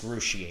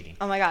excruciating.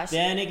 Oh my gosh.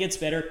 Then it gets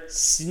better.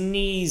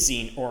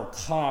 Sneezing or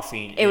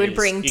coughing. It would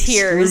bring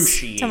tears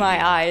to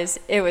my eyes.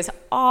 It was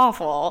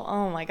awful.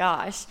 Oh my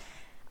gosh.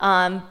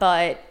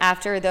 But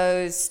after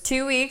those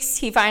 2 weeks,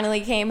 he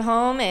finally came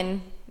home,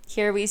 and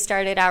here we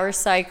started our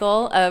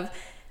cycle of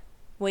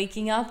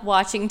waking up,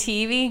 watching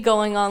TV,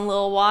 going on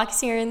little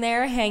walks here and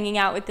there, hanging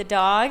out with the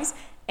dogs,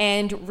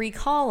 and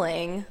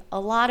recalling a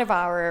lot of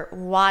our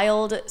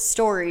wild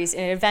stories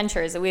and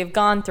adventures that we have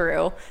gone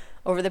through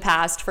over the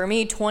past, for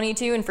me,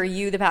 22, and for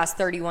you, the past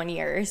 31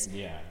 years.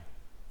 Yeah.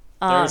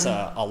 There's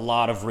a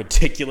lot of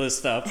ridiculous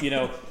stuff,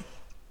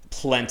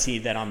 plenty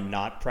that I'm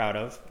not proud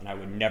of, and I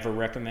would never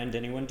recommend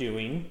anyone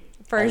doing.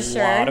 For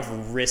sure. A lot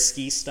of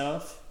risky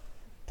stuff,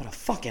 but a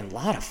fucking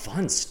lot of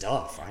fun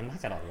stuff. I'm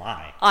not gonna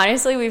lie.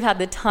 Honestly, we've had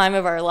the time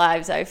of our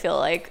lives, I feel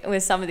like,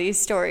 with some of these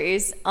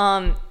stories.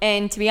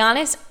 And to be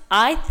honest,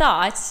 I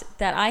thought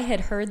that I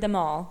had heard them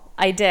all.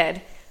 I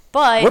did.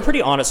 But we're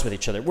pretty honest with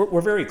each other.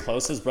 We're very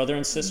close as brother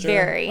and sister.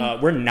 Very.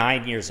 We're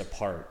 9 years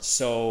apart.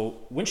 So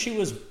when she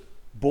was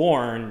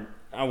born,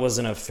 I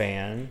wasn't a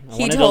fan. I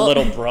wanted a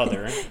little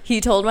brother. He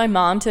told my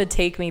mom to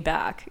take me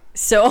back.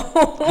 So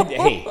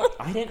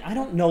I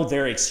don't know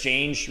their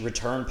exchange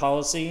return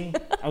policy.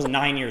 I was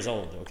 9 years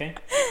old, okay?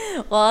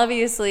 Well,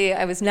 obviously,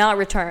 I was not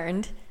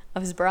returned. I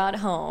was brought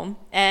home.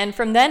 And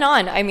from then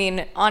on, I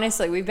mean,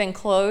 honestly, we've been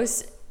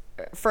close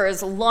for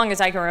as long as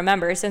I can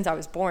remember, since I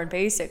was born,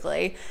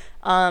 basically.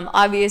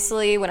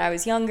 Obviously, when I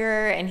was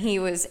younger and he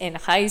was in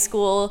high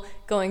school,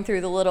 going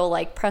through the little,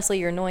 like, Presley,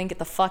 you're annoying, get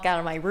the fuck out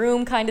of my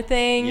room kind of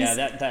things.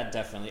 Yeah, that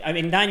definitely. I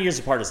mean, 9 years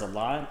apart is a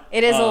lot.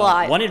 It is a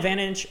lot. One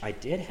advantage I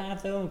did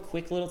have, though, a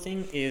quick little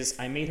thing, is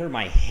I made her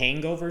my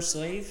hangover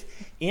slave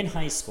in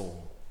high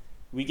school.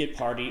 We'd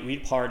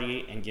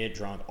party and get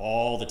drunk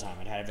all the time.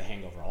 I'd have a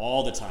hangover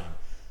all the time.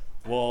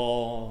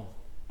 Well,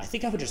 I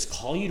think I would just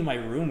call you to my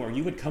room, or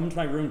you would come to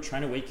my room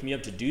trying to wake me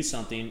up to do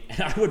something,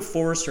 and I would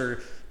force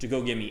her to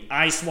go get me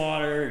ice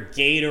water,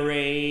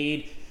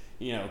 Gatorade,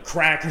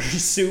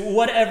 crackers, soup,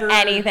 whatever.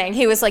 Anything.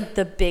 He was like,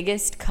 the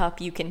biggest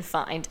cup you can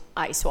find,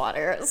 ice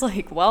water. It's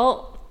like,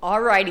 well,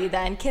 alrighty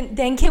then.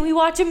 Can we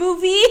watch a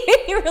movie?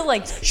 You were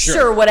like,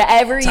 sure,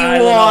 whatever you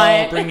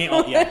want. Bring me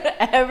all, yeah.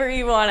 Whatever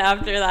you want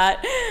after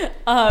that.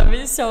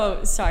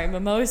 So, sorry,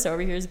 Mimosa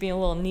over here is being a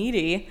little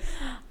needy.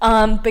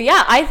 But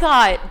yeah, I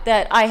thought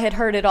that I had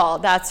heard it all.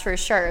 That's for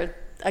sure.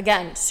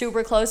 Again,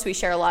 super close. We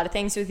share a lot of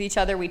things with each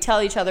other. We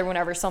tell each other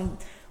whenever some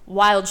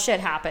wild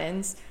shit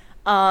happens.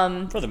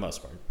 For the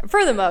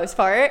most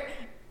part.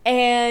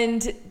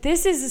 And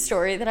this is a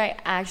story that I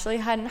actually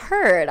hadn't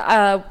heard.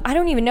 I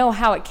don't even know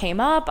how it came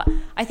up.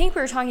 I think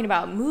we were talking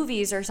about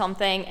movies or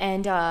something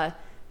and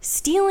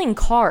stealing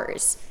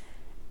cars.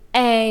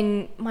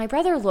 And my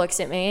brother looks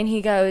at me and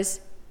he goes,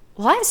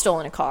 well, I've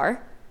stolen a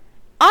car.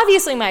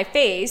 Obviously, my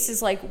face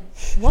is like,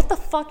 what the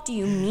fuck do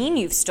you mean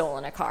you've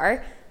stolen a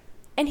car?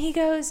 And he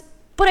goes,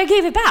 but I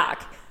gave it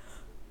back.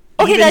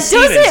 Okay, Even that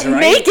Stevens, doesn't right?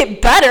 make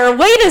it better.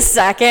 Wait a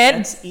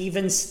second. That's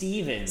even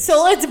Stevens.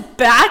 So let's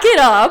back it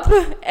up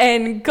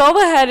and go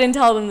ahead and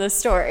tell them the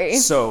story.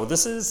 So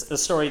this is a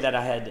story that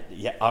I had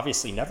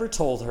obviously never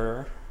told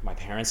her. My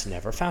parents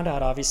never found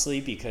out,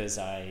 obviously, because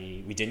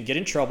we didn't get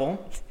in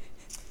trouble.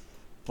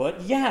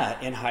 But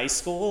yeah, in high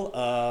school,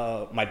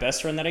 my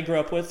best friend that I grew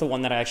up with, the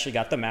one that I actually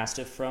got the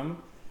Mastiff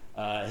from,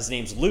 his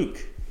name's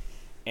Luke.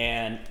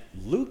 And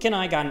Luke and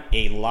I got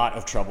in a lot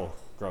of trouble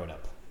growing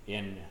up.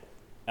 In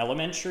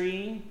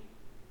elementary,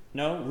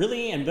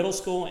 in middle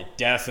school, and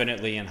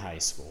definitely in high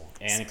school.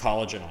 And in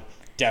college and on.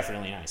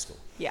 Definitely in high school.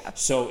 Yeah.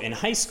 So in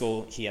high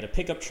school, he had a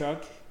pickup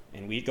truck,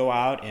 and we'd go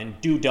out and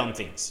do dumb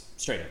things.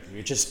 Straight up. We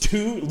would just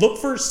look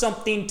for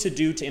something to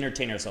do to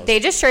entertain ourselves. They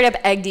just straight up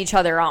egged each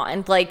other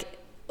on. Like,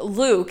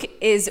 Luke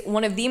is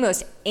one of the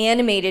most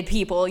animated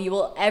people you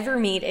will ever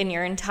meet in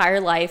your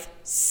entire life.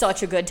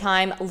 Such a good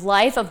time.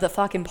 Life of the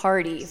fucking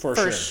party.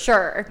 For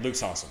sure.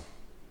 Luke's awesome.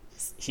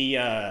 He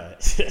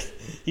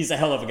he's a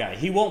hell of a guy.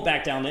 He won't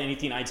back down to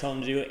anything I tell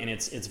him to do, and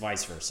it's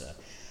vice versa.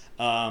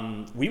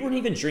 We weren't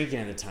even drinking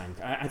at the time.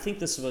 I think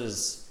this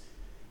was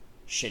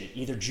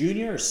either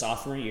junior or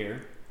sophomore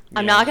year.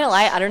 I'm not gonna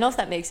lie, I don't know if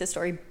that makes the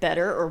story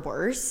better or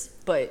worse,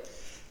 but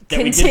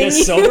that continue. We did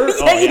this sober?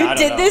 You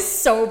did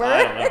this sober?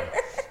 I don't know.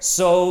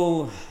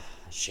 So,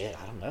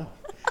 I don't know.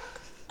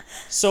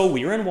 So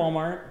we were in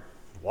Walmart,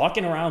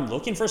 walking around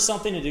looking for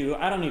something to do.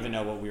 I don't even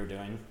know what we were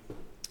doing.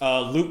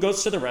 Luke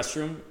goes to the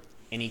restroom,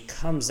 and he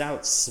comes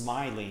out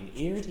smiling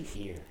ear to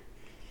ear.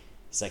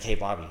 He's like, hey,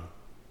 Bobby.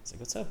 He's like,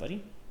 what's up,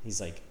 buddy?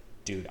 He's like,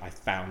 dude, I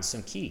found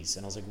some keys.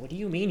 And I was like, what do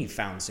you mean you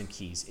found some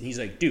keys? And he's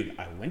like, dude,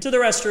 I went to the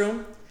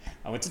restroom.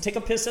 I went to take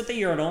a piss at the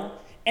urinal,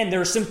 and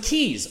there's some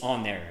keys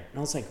on there. And I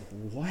was like,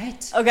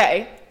 what?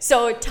 Okay,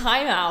 so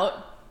time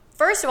out.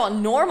 First of all,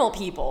 normal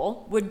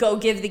people would go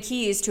give the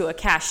keys to a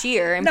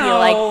cashier and be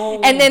like,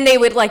 and then they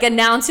would like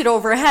announce it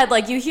overhead.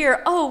 Like you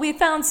hear, oh, we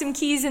found some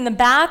keys in the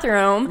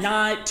bathroom.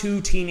 Not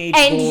two teenage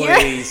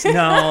boys.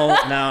 No.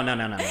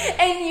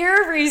 And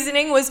your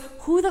reasoning was,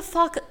 who the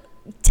fuck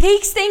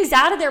takes things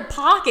out of their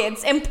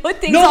pockets and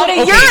put things on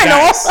a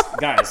urinal?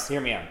 Guys,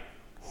 hear me out.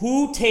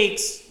 Who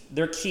takes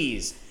their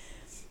keys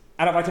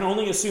out of, I can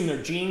only assume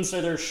their jeans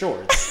or their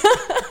shorts,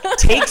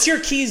 takes your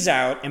keys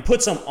out and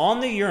puts them on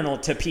the urinal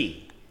to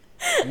pee?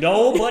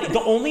 Nobody.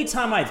 The only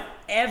time I've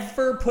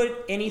ever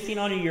put anything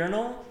on a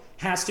urinal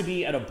has to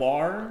be at a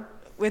bar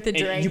with a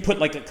drink. You put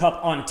like a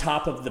cup on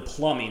top of the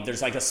plumbing.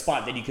 There's like a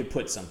spot that you could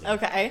put something.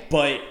 Okay.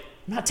 But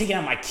I'm not taking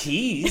out my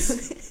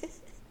keys.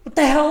 What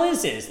the hell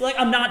is this? Like,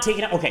 I'm not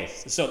taking out. Okay,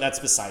 so that's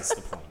besides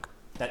the point.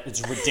 That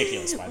it's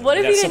ridiculous. By the way. What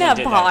if you didn't have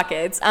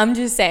pockets? I'm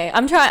just saying.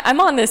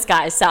 I'm on this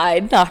guy's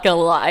side. Not gonna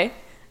lie.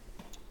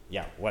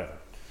 Yeah, whatever.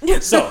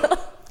 So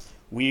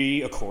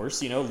we, of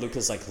course,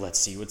 Luca's like, let's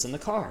see what's in the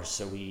car.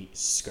 So we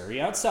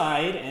scurry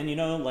outside and,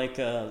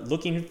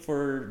 looking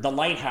for the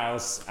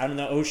lighthouse out in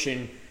the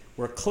ocean.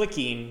 We're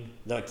clicking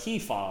the key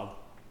fob,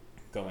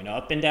 going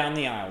up and down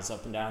the aisles,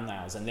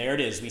 and there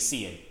it is. We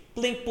see it.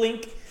 Blink,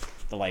 blink.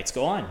 The lights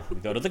go on. We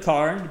go to the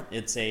car.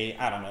 It's a,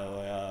 I don't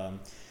know,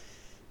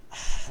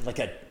 like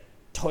a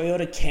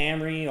Toyota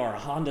Camry or a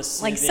Honda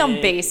Civic. Like some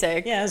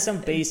basic. Yeah, some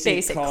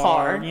basic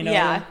car.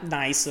 Yeah.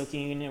 Nice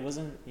looking. It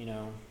wasn't,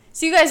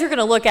 So you guys are going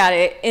to look at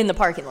it in the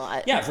parking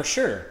lot. Yeah, for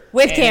sure.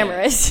 With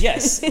cameras.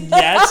 Yes.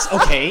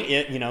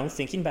 Okay.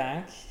 Thinking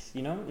back,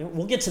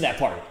 we'll get to that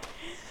part.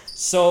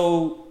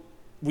 So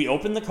we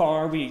open the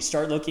car, we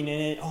start looking in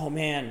it. Oh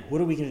man,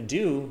 what are we going to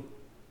do?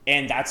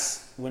 And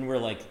that's when we're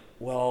like,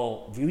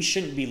 well, we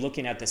shouldn't be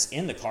looking at this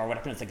in the car. What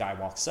happens if the guy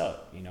walks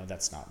up?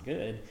 That's not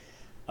good.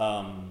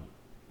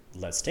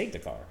 Let's take the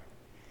car.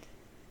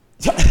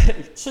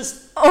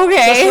 just for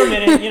a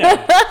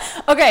minute,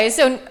 Okay,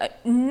 so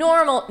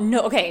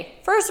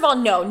first of all,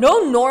 no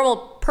normal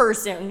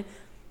person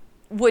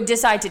would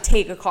decide to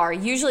take a car.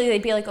 Usually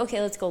they'd be like,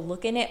 okay, let's go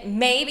look in it.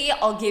 Maybe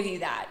I'll give you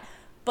that.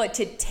 But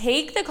to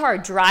take the car,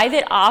 drive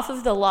it off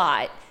of the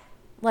lot,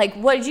 like,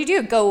 what did you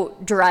do? Go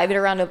drive it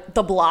around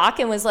the block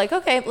and was like,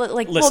 okay, we'll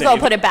go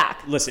put it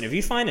back. Listen, if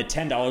you find a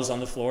 $10 on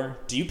the floor,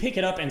 do you pick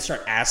it up and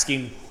start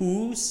asking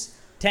whose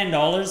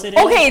 $10 it is?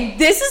 Okay,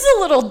 this is a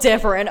little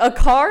different. A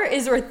car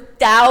is worth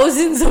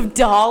thousands of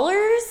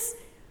dollars.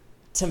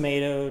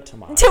 Tomato.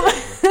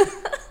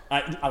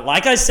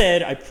 Like I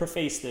said, I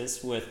prefaced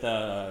this with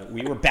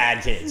we were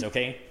bad kids,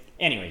 okay?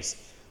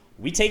 Anyways,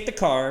 we take the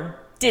car.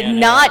 Did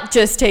not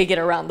just take it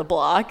around the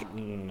block.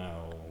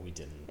 No, we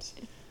didn't.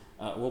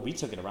 We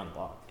took it around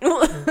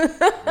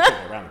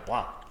the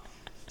block.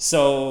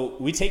 So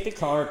we take the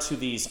car to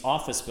these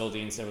office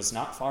buildings that was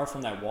not far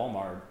from that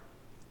Walmart.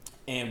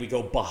 And we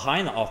go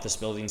behind the office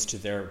buildings to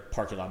their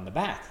parking lot in the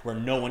back where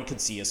no one could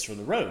see us from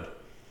the road.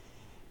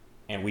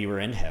 And we were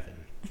in heaven.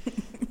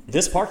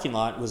 This parking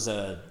lot was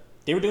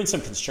they were doing some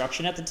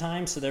construction at the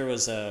time. So there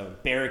was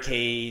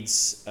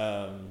barricades,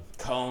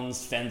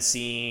 cones,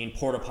 fencing,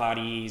 porta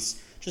potties,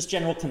 just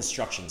general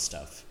construction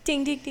stuff.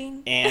 Ding, ding,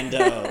 ding.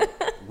 And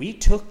we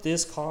took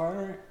this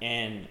car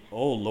and,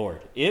 oh,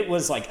 Lord, it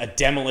was like a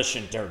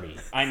demolition derby.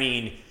 I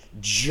mean,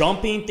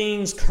 jumping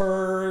things,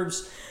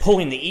 curbs,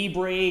 pulling the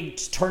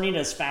e-brake, turning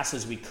as fast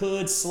as we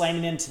could,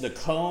 slamming into the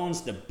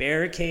cones, the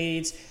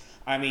barricades.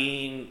 I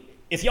mean,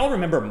 if y'all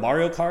remember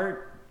Mario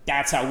Kart,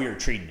 that's how we were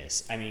treating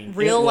this. I mean,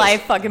 real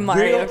life fucking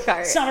Mario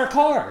Kart. It's not our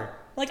car.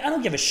 Like, I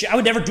don't give a shit. I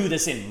would never do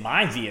this in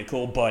my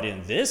vehicle, but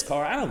in this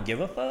car, I don't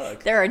give a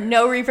fuck. There are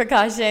no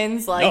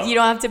repercussions. Like, you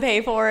don't have to pay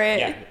for it.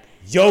 Yeah.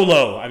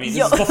 YOLO. I mean,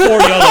 this is before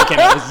YOLO came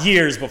out. It was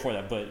years before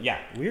that. But yeah,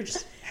 we were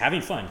just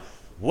having fun.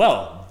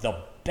 Well,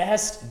 the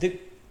best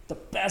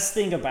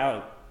thing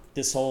about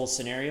this whole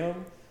scenario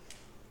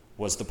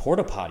was the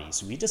porta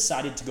potties. We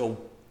decided to go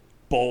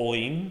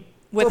bowling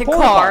with a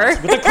car.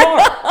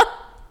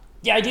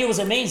 The idea was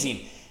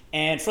amazing.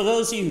 And for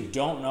those of you who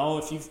don't know,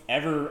 if you've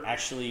ever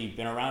actually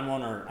been around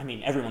one,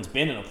 everyone's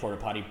been in a porta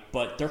potty,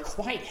 but they're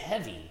quite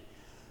heavy.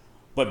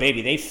 But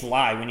baby, they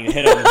fly when you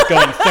hit them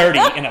going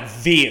 30 in a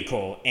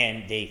vehicle,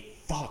 and they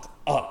fuck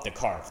up the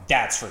car.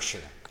 That's for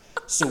sure.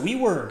 So we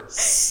were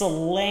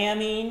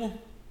slamming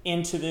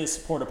into this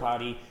porta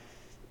potty.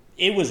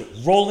 It was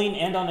rolling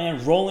end on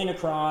end, rolling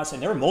across,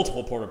 and there were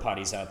multiple porta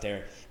potties out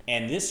there.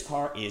 And this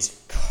car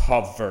is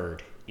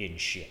covered in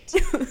shit.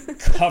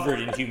 Covered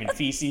in human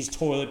feces,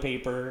 toilet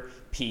paper,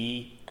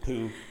 pee,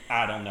 poo,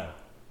 I don't know.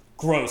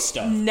 Gross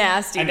stuff.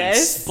 Nastiness. I mean,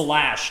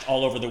 splashed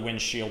all over the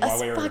windshield while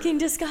we were... fucking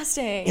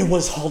disgusting. It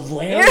was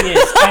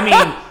hilarious.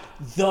 I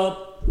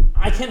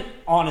mean,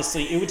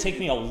 honestly, it would take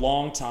me a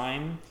long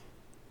time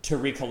to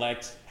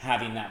recollect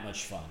having that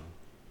much fun.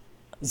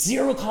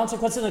 Zero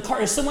consequence in the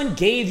car. If someone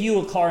gave you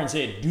a car and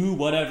said, do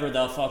whatever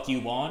the fuck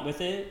you want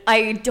with it.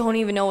 I don't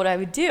even know what I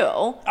would do.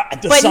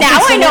 But now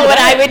I know what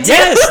I would do.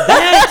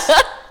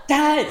 Yes,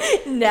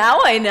 that. Now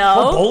I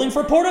know. We're bowling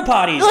for porta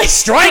potties.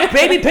 Strike,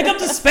 baby. Pick up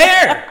the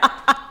spare.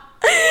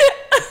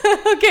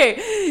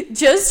 Okay,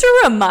 just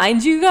to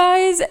remind you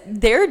guys,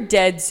 they're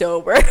dead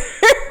sober.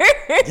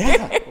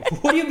 Yeah,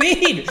 what do you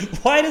mean?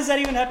 Why does that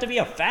even have to be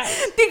a fact?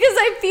 Because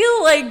I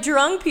feel like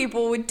drunk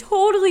people would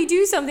totally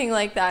do something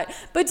like that.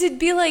 But to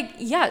be like,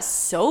 yeah,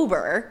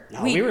 sober.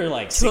 No, we were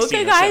like took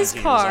a guy's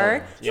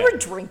car. Yeah. You were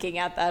drinking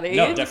at that age.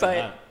 No,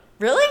 definitely not.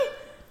 Really?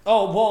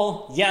 Oh,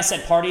 well, yes,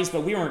 at parties,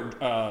 but we weren't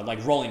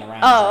like rolling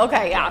around. Oh,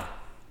 okay, yeah.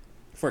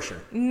 For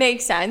sure.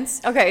 Makes sense.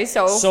 Okay,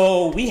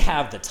 So we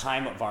have the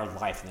time of our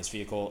life in this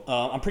vehicle.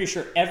 I'm pretty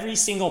sure every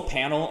single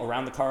panel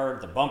around the car,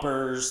 the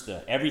bumpers,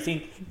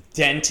 everything,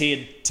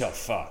 dented to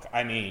fuck.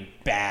 I mean,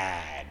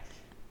 bad.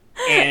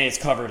 And it's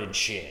covered in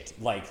shit.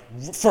 Like,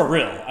 for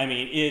real. I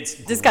mean, it's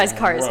this guy's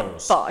car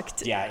is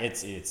fucked. Yeah,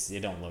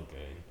 it don't look good.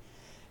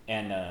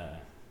 And,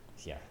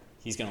 yeah,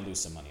 he's going to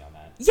lose some money on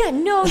that. Yeah,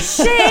 no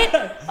shit.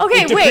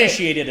 Okay, It wait.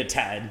 depreciated a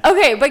tad.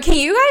 Okay, but can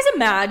you guys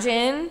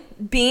imagine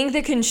being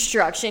the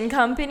construction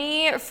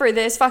company for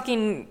this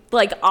fucking,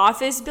 like,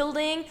 office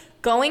building,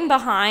 going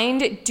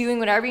behind, doing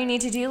whatever you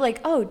need to do?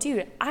 Like, oh,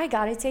 dude, I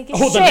gotta take a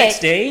shit. Oh, the next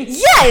day?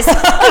 Yes! Like,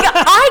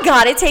 I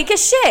gotta take a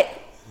shit.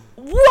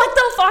 What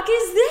the fuck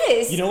is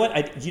this? You know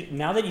what?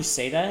 Now that you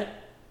say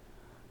that,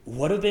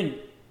 would have been,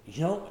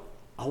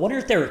 I wonder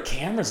if there were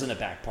cameras in the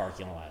back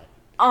parking lot.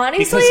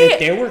 Honestly, Because if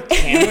there were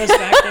cameras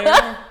back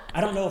there,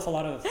 I don't know if a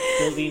lot of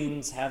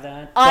buildings have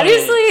that.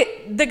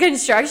 honestly, the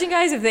construction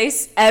guys, if they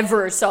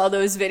ever saw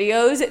those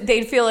videos,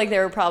 they'd feel like they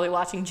were probably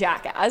watching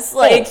Jackass.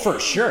 Like, for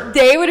sure.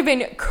 They would have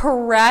been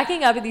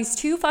cracking up at these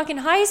two fucking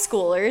high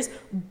schoolers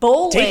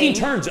bowling. Taking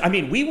turns. I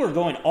mean, we were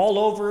going all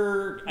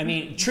over. I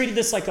mean, treated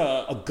this like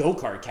a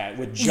go-kart cat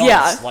with jumps.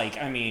 Yeah.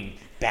 Like, I mean,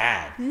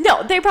 bad.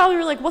 No, they probably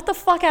were like, what the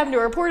fuck happened to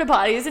our porta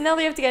potties? And now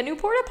they have to get a new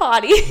porta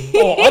potty.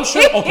 Oh, I'm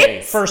sure.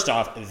 Okay, first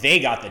off, they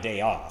got the day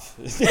off.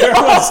 Those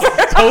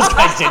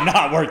guys did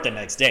not work the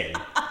next day.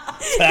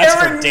 That's There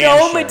for were damn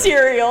no sure.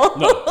 material.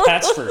 No,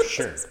 that's for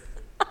sure.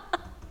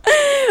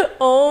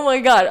 Oh my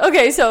god.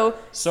 Okay, so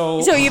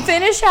So you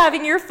finished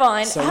having your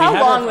fun. So we How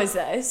had long our- was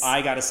this?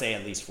 I gotta say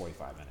at least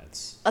 45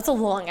 minutes. That's a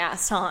long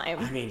ass time.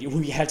 I mean,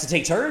 we had to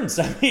take turns.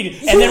 I mean,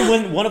 and then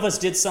when one of us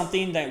did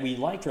something that we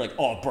liked, we're like,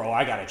 "Oh, bro,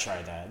 I gotta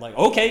try that." Like,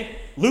 okay,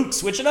 Luke,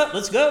 switch it up.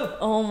 Let's go.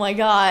 Oh my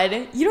god.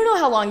 You don't know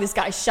how long this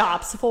guy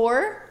shops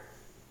for.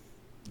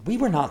 We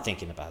were not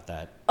thinking about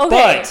that.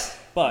 Okay.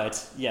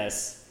 But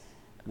yes,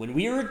 when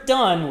we were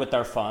done with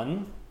our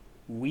fun,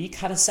 we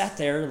kind of sat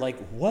there like,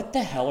 "What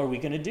the hell are we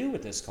gonna do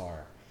with this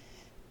car?"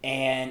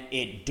 And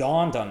it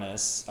dawned on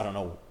us. I don't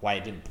know why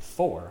it didn't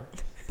before.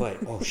 But,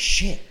 oh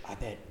shit, I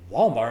bet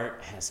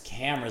Walmart has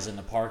cameras in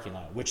the parking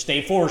lot, which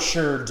they for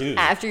sure do.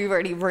 After you've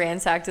already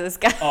ransacked this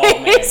guy. Oh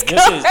man,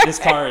 this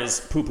car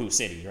is poo-poo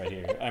city right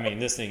here. I mean,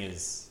 this thing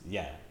is,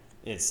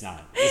 it's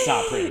not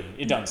pretty.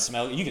 It doesn't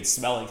smell, you can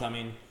smell it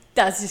coming.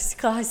 That's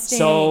disgusting.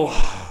 So,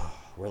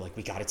 we're like,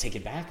 we gotta take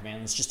it back,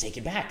 man. Let's just take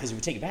it back, because if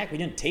we take it back, we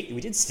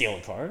didn't steal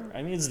a car.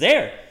 I mean, it's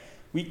there.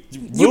 We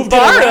moved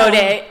borrowed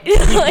it.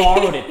 it. We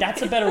borrowed it.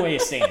 That's a better way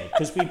of saying it,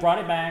 because we brought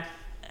it back,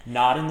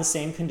 not in the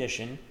same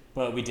condition.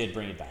 But we did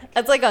bring it back.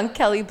 That's like on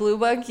Kelly Blue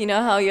Book. You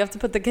know how you have to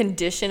put the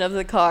condition of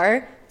the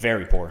car?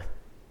 Very poor.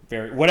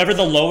 Whatever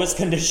the lowest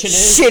condition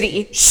is.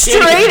 Shitty.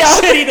 Straight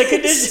up. Shitty the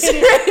condition.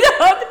 Straight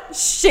up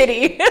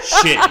shitty.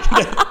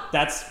 Shitty.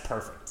 That's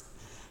perfect.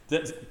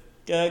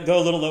 Go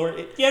a little lower.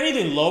 You have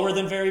anything lower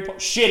than very poor?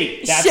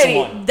 Shitty. That's shitty. the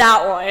one.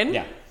 That one.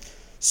 Yeah.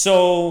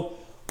 So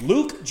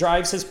Luke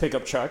drives his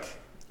pickup truck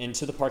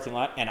into the parking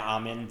lot, and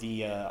I'm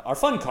in our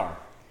fun car.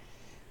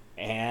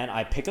 And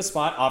I pick a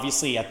spot,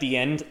 obviously, at the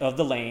end of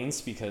the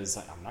lanes, because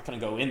I'm not going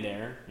to go in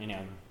there. You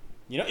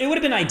know, it would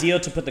have been ideal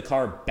to put the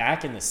car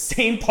back in the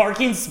same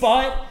parking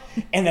spot,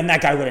 and then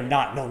that guy would have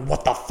not known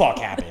what the fuck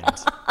happened.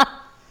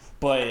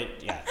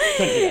 But, yeah,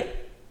 couldn't do that.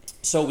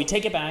 So we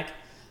take it back.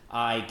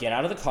 I get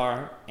out of the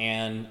car,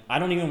 and I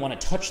don't even want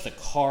to touch the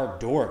car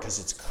door because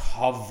it's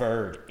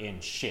covered in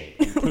shit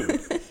and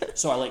poop.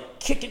 So I,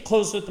 kick it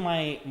closed with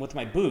my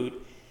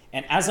boot,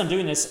 and as I'm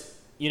doing this,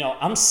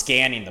 I'm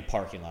scanning the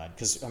parking lot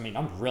because,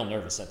 I'm real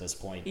nervous at this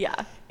point. Yeah.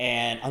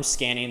 And I'm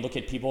scanning, look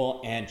at people,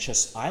 and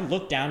I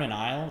look down an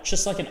aisle,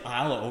 just like an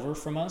aisle over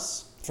from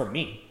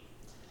me,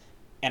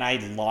 and I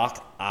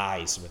lock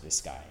eyes with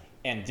this guy.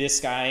 And this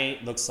guy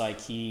looks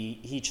like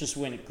he just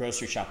went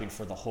grocery shopping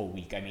for the whole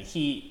week.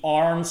 He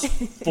arms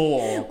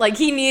full. Like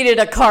he needed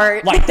a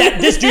cart. Like that,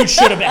 this dude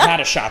should have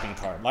had a shopping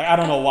cart. I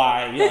don't know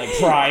why.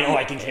 Pride,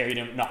 I can carry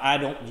him. No, I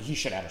don't. He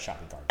should have had a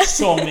shopping cart.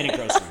 So many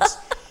groceries.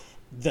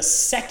 The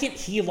second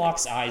he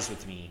locks eyes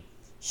with me,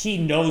 he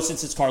knows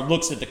it's his car,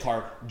 looks at the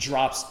car,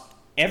 drops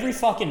every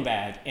fucking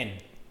bag, and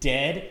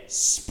dead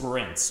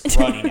sprints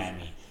running at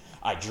me.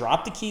 I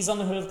drop the keys on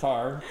the hood of the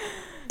car,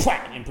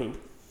 plat, and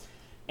poop,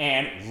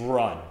 and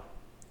run.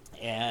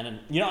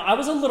 And, I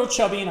was a little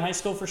chubby in high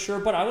school for sure,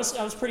 but I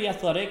was pretty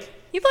athletic.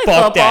 You play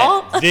Fuck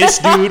football? That. This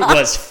dude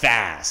was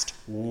fast,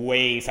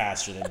 way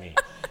faster than me.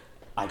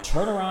 I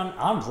turn around,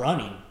 I'm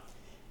running.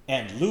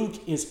 And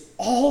Luke is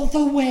all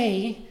the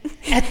way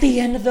at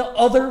the end of the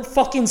other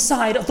fucking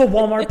side of the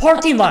Walmart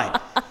parking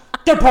lot.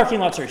 Their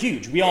parking lots are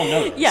huge. We all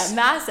know this. Yeah,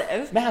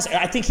 massive. Massive.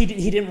 I think he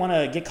didn't want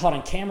to get caught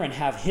on camera and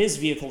have his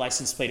vehicle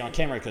license plate on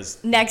camera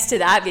because... Next to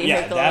that vehicle.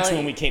 Yeah, that's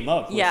when we came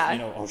up with,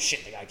 Yeah. oh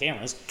shit, they got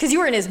cameras. Because you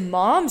were in his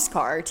mom's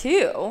car,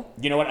 too.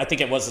 You know what? I think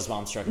it was his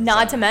mom's truck.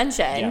 Not to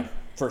mention. Yeah,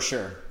 for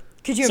sure.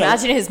 Could you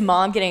imagine his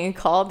mom getting a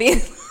call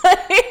being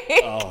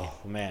like... Oh,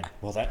 man.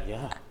 Well,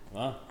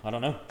 well, I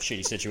don't know.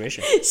 Shitty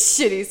situation.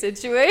 Shitty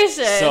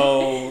situation.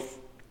 So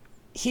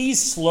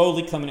he's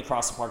slowly coming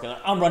across the parking lot.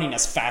 I'm running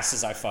as fast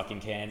as I fucking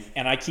can,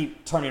 and I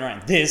keep turning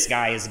around. This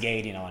guy is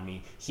gating on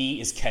me.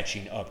 He is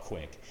catching up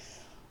quick.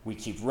 We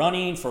keep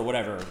running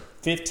for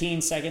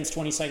 15 seconds,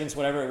 20 seconds,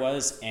 whatever it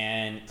was,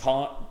 and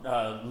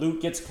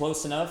Luke gets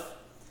close enough.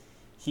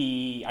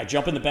 I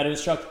jump in the bed of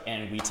his truck,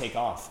 and we take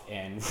off.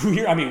 And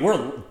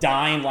we're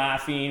dying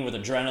laughing with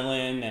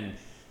adrenaline and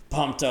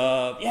pumped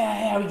up.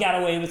 Yeah, we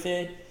got away with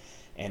it.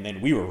 And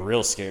then we were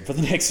real scared for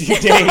the next few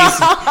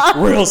days.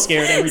 Real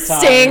scared every time.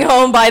 Staying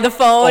home by the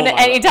phone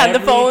anytime the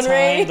phone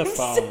rings. Every time the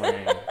phone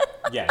rang.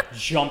 Yeah,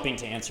 jumping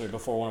to answer it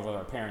before one of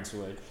our parents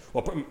would.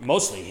 Well,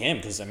 mostly him,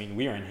 because, I mean,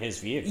 we were in his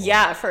vehicle.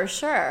 Yeah, for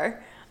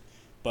sure.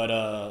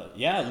 But,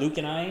 yeah, Luke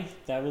and I,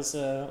 that was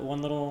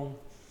one little...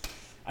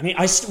 I mean,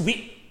 I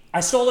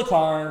stole the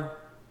car,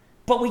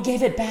 but we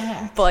gave it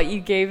back. But you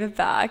gave it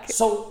back.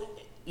 So,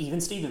 even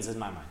Stevens in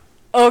my mind.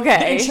 Okay.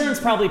 The insurance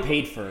probably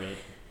paid for it.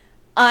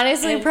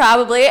 Honestly,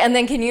 probably. And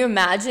then can you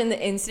imagine the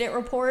incident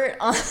report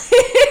for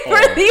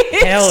the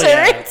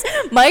insurance?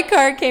 Yeah. My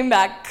car came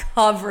back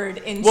covered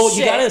in shit. Well,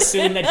 you gotta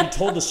assume that he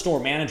told the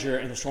store manager,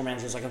 and the store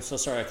manager was like, I'm so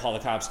sorry, I called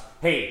the cops.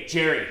 Hey,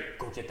 Jerry,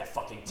 go get that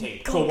fucking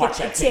tape. Go watch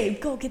that tape.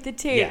 Go get the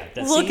tape.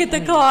 Yeah, Look at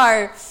the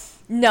car.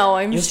 No,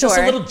 I'm sure. It's just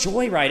a little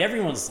joyride.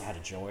 Everyone's had a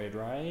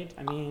joyride.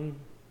 I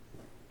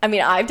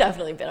mean, I've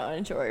definitely been on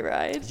a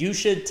joyride. You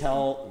should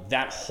tell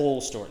that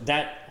whole story.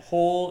 That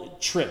whole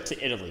trip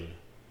to Italy.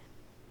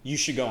 You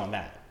should go on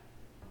that.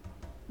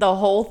 The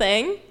whole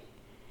thing?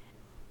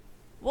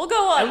 We'll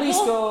go on.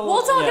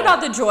 We'll talk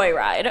about the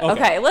joyride.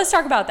 Okay, let's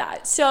talk about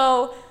that.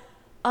 So,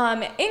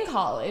 in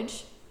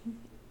college,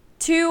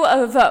 2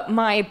 of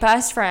my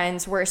best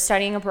friends were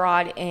studying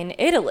abroad in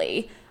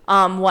Italy.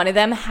 One of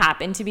them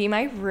happened to be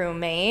my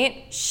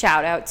roommate.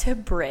 Shout out to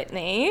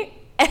Brittany.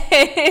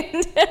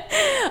 It's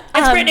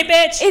Brittany,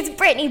 bitch. It's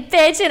Brittany,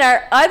 bitch. And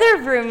our other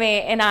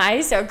roommate and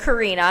I, so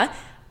Karina,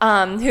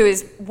 who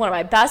is one of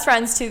my best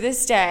friends to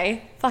this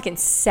day, fucking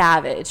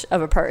savage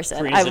of a person.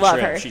 Karina's I love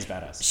trip. her. She's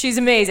badass. She's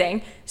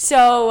amazing.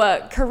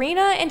 So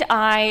Karina and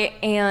I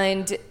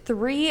and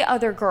 3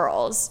 other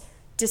girls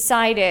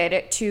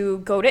decided to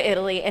go to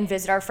Italy and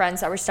visit our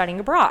friends that were studying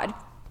abroad.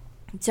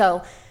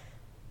 So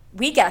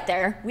we get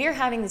there. We are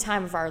having the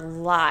time of our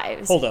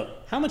lives. Hold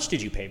up. How much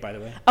did you pay, by the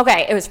way?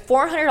 Okay, it was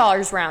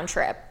 $400 round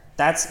trip.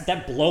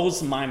 That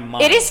blows my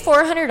mind. It is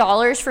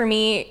 $400 for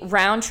me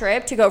round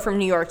trip to go from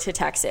New York to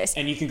Texas.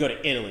 And you can go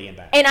to Italy and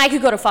back. And I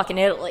could go to fucking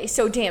Italy.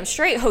 So damn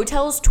straight.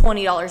 Hotels,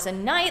 $20 a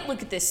night.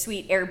 Look at this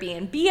sweet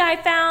Airbnb I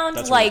found.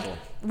 That's like, really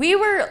cool. We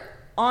were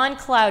on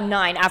cloud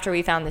 9 after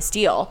we found this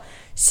deal.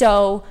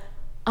 So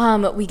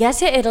we get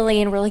to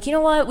Italy and we're like, you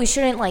know what? We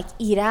shouldn't like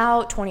eat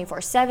out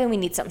 24/7. We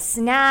need some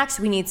snacks.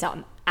 We need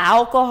some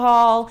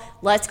alcohol.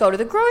 Let's go to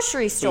the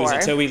grocery store. Booze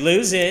it till we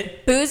lose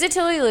it. Booze it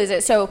till we lose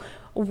it. So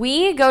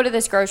we go to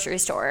this grocery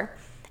store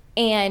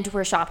and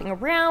we're shopping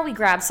around. We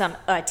grab some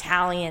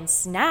Italian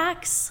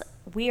snacks.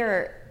 We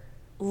are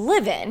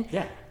living.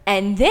 Yeah.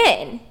 And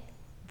then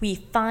we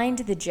find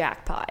the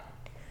jackpot.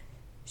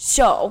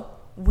 So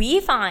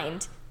we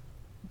find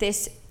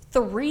this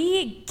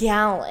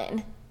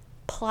 3-gallon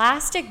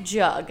plastic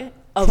jug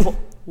of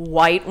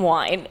white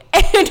wine.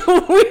 And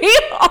we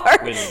are...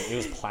 Wait, it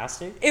was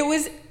plastic? It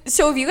was...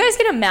 So if you guys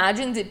can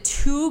imagine the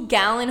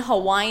 2-gallon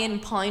Hawaiian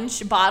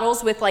punch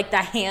bottles with like the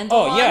handle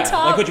on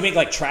top. Like what you make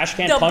like trash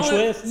can punch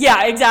with?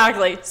 Yeah,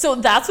 exactly. So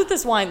that's what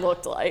this wine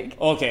looked like.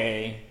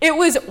 Okay. It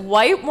was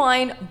white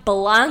wine,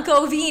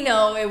 Blanco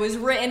Vino. It was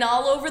written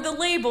all over the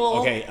label.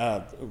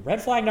 Okay,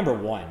 red flag number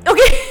 1.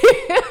 Okay.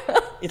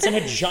 It's in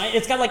a giant,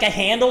 it's got like a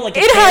handle, like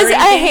a It has a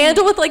thing.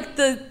 handle with like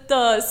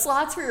the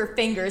slots for your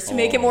fingers to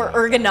make it more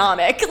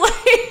ergonomic.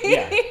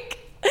 Like,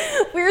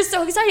 we were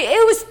so excited.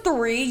 It was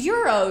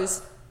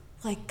 €3.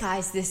 Like,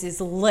 guys, this is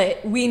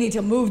lit. We need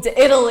to move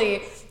to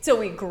Italy. So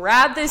we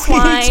grab this wine.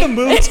 We need to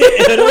move to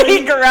Italy?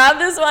 We grab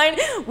this wine.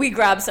 We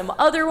grab some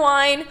other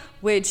wine,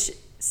 which,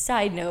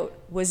 side note,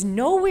 was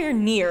nowhere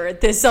near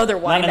this other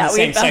wine that we found. Not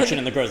in the same section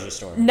in the grocery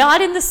store.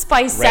 Not in the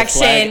spice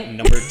section. Red flag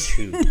number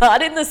 2.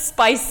 Not in the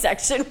spice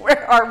section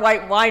where our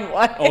white wine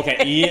was.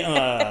 Okay,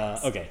 yeah,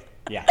 okay,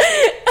 yeah.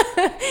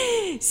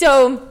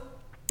 So...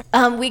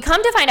 we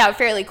come to find out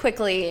fairly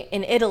quickly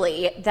in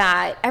Italy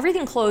that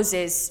everything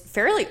closes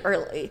fairly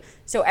early.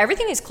 So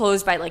everything is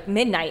closed by like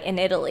midnight in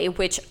Italy,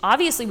 which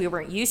obviously we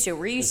weren't used to.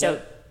 We're used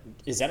to...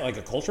 Is that like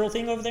a cultural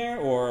thing over there,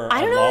 or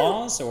I don't know.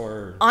 laws,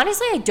 or...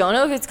 Honestly, I don't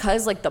know if it's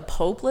because like the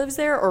Pope lives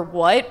there or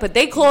what, but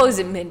they close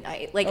at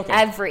midnight, like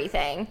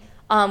everything.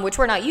 Which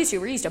we're not used to.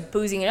 We're used to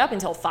boozing it up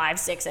until 5,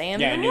 6 a.m.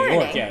 in the morning.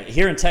 New York, yeah.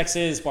 Here in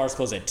Texas, bars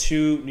close at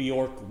 2. New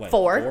York, what?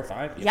 4,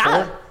 5?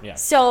 Yeah. 4? Yeah.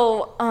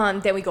 So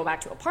then we go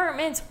back to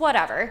apartments,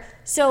 whatever.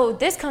 So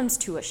this comes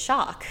to a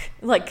shock.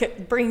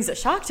 Like, brings a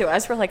shock to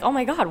us. We're like, oh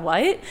my God,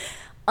 what?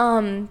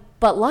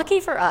 But lucky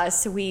for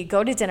us, we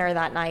go to dinner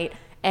that night,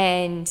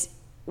 and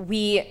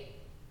we're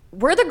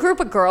the group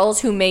of girls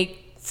who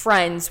make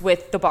friends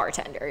with the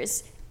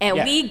bartenders.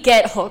 And we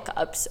get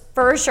hookups,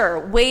 for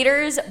sure.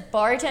 Waiters,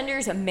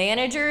 bartenders,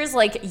 managers,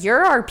 like,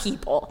 you're our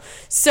people.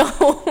 So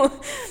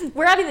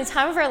we're having the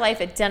time of our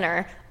life at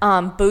dinner,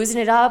 boozing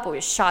it up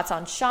with shots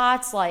on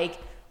shots. Like,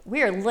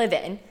 we're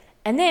living.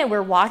 And then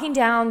we're walking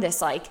down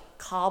this, like,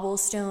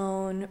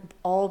 cobblestone,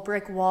 all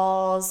brick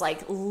walls,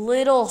 like,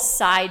 little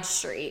side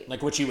street.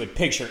 Like what you would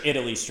picture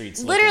Italy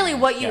streets. Literally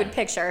what you would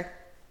picture.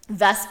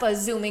 Vespa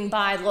zooming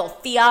by, little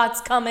Fiats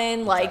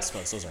coming, like...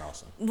 Vespas, those are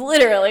awesome.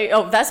 Literally.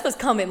 Oh, Vespa's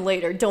coming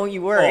later, don't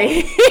you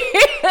worry.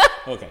 Oh.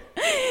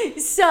 Okay.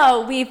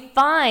 So we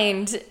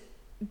find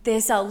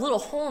this little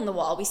hole in the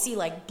wall. We see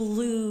like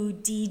blue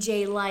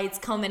DJ lights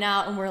coming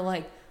out, and we're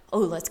like, oh,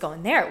 let's go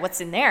in there.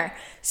 What's in there?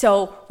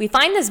 So we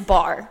find this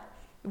bar,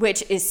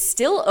 which is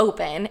still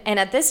open, and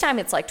at this time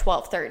it's like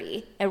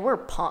 12:30, and we're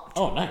pumped.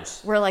 Oh,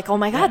 nice. We're like, oh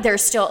my God, they're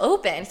still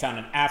open. Found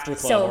an after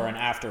club or an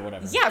after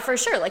whatever. Yeah, for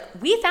sure. Like,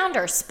 we found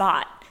our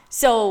spot.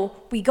 So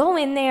we go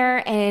in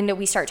there and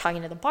we start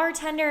talking to the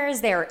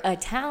bartenders. They're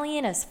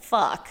Italian as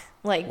fuck.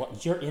 Like, Well,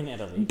 you're in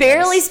Italy.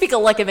 barely speak a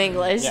lick of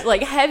English. Yeah.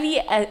 Like,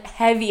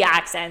 heavy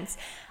accents.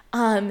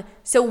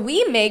 So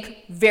we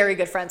make very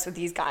good friends with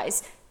these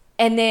guys.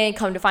 And then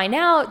come to find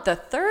out, the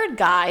third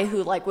guy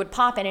who like would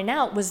pop in and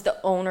out was the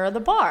owner of the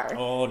bar.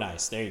 Oh,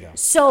 nice. There you go.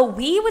 So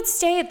we would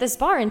stay at this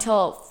bar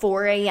until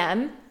 4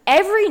 a.m.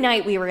 every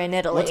night we were in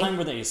Italy. What time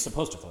were they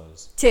supposed to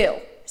close? 2.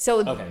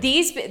 So Okay.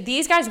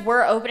 these guys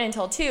were open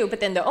until 2,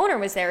 but then the owner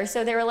was there,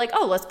 so they were like,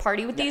 oh, let's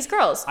party with these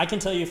girls. I can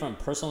tell you from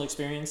personal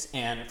experience,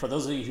 and for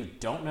those of you who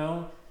don't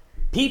know,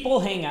 people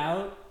hang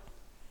out.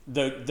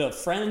 The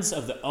friends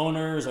of the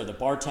owners or the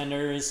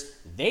bartenders,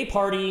 they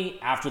party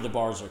after the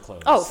bars are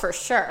closed. Oh, for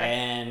sure.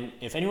 And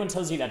if anyone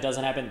tells you that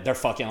doesn't happen, they're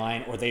fucking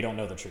lying or they don't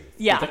know the truth.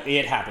 Yeah. Because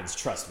it happens,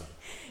 trust me.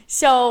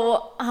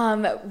 So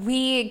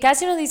we got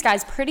to know these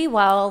guys pretty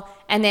well,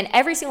 and then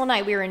every single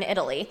night we were in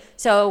Italy.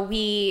 So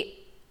we,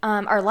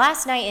 our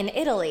last night in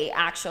Italy,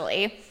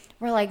 actually,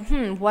 we're like,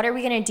 what are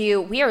we going to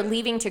do? We are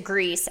leaving to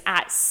Greece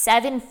at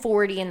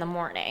 7:40 in the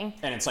morning.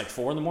 And it's like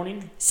 4 in the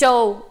morning?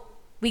 So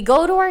we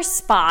go to our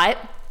spot.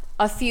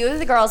 A few of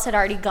the girls had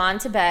already gone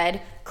to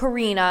bed.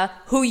 Karina,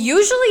 who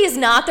usually is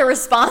not the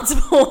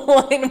responsible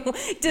one,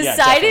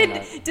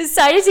 decided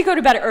to go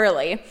to bed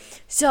early.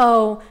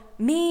 So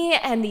me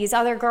and these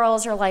other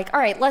girls are like, all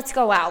right, let's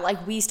go out.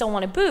 Like, we still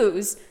want to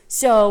booze.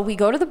 So we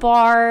go to the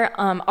bar,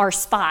 our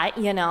spot,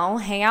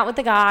 hang out with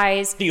the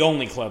guys. The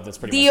only club that's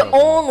pretty The much open.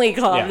 only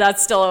club Yeah.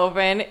 that's still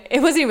open.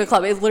 It wasn't even a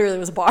club. It literally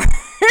was a bar.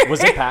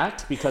 Was it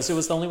packed because it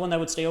was the only one that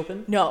would stay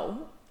open?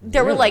 No.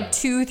 There were Really? like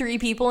 2-3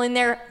 people in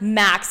there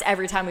max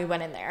every time we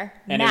went in there.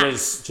 And max. it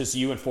was just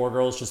you and 4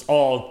 girls just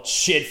all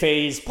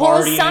shit-faced,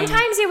 Well, partying?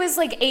 sometimes it was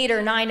like 8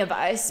 or 9 of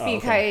us okay.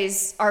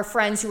 because our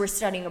friends who were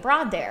studying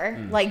abroad there,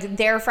 like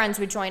their friends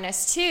would join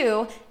us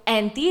too.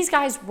 And these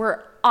guys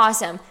were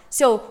awesome.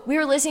 So we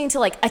were listening to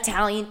like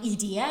Italian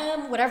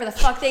EDM, whatever the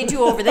fuck they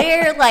do over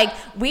there. Like,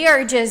 we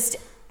are just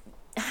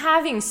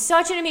having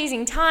such an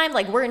amazing time.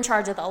 Like, we're in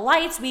charge of the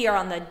lights. We are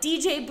on the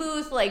DJ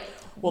booth. Like,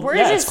 Well, we're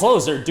yeah, just it's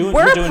closed. We're partying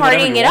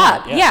whatever you it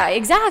want. up. Yeah,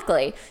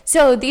 exactly.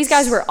 So these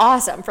guys were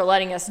awesome for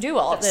letting us do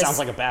all of this. Sounds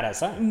like a badass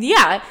time.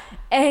 Yeah.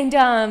 And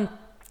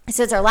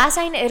so it's our last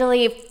night in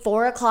Italy.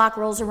 4 o'clock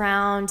rolls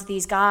around.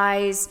 These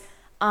guys,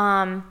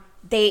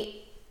 they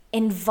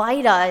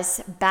invite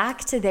us back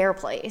to their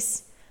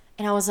place.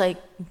 And I was like,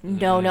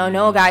 no,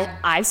 guys.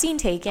 I've seen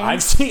Taken.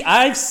 I've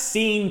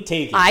seen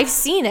Taken. I've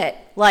seen it.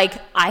 Like,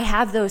 I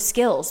have those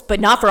skills,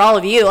 but not for all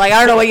of you. Like, I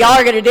don't know what y'all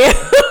are going to do.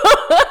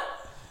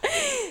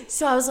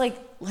 So I was like,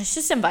 let's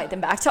just invite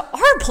them back to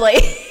our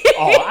place.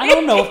 Oh, I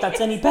don't know if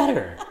that's any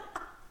better.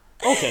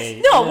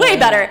 Okay. No, way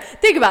better.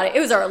 Think about it. It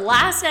was our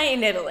last night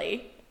in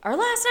Italy. Our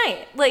last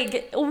night.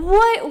 Like,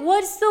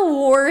 what's the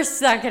worst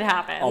that could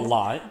happen? A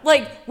lot.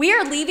 Like, we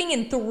are leaving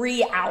in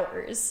 3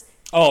 hours.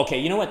 Oh, okay.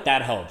 You know what?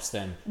 That helps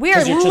then. We are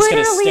 'Cause you're just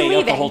literally gonna stay leaving.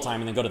 up the whole time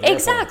and then go to the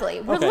Exactly.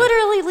 airport. We're Okay.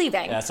 literally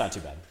leaving. Yeah, that's not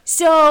too bad.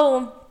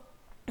 So,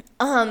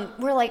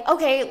 we're like,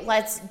 okay,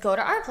 let's go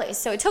to our place.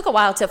 So it took a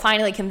while to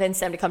finally convince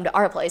them to come to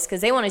our place because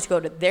they wanted to go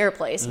to their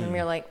place. And we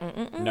were like,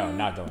 No,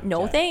 not going.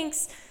 no Yeah.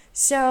 thanks.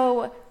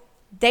 So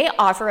they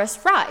offer us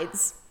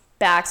rides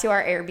back to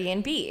our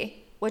Airbnb,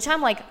 which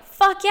I'm like,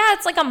 fuck yeah,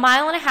 it's like a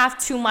 1.5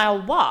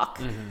 2-mile walk.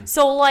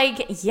 So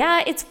like,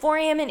 yeah, it's 4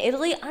 a.m. in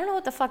Italy. I don't know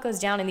what the fuck goes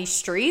down in these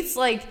streets.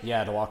 Like,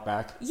 Yeah, to walk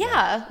back.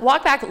 yeah,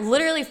 walk back,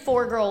 literally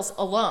 4 girls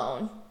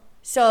alone.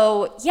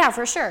 So yeah,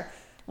 for sure.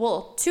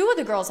 Well, 2 of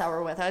the girls that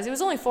were with us, it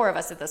was only 4 of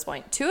us at this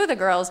point. 2 of the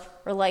girls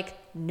were like,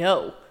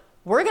 no,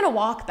 we're going to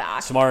walk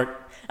back. Smart.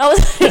 I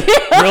was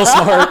Real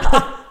smart.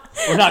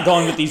 We're not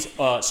going with these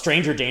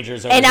stranger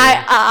dangers over and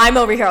here. I'm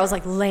over here. I was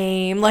like,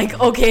 lame. Like,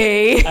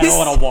 okay. I don't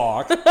want to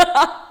walk.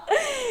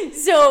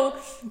 So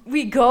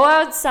we go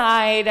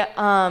outside.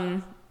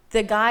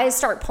 The guys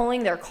start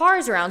pulling their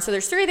cars around. So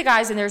there's 3 of the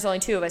guys and there's only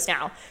 2 of us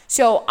now.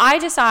 So I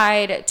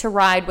decide to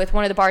ride with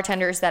one of the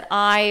bartenders that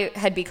I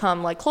had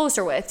become like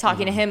closer with,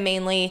 talking to him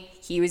mainly.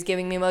 He was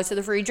giving me most of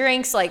the free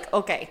drinks. Like,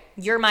 okay,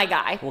 you're my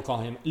guy. We'll call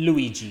him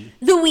Luigi.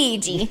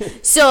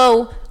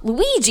 So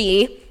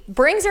Luigi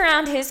brings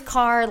around his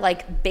car,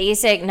 like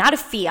basic, not a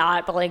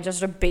Fiat, but like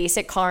just a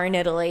basic car in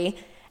Italy.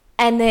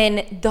 And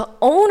then the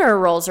owner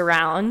rolls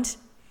around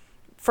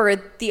for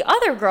the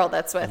other girl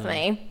that's with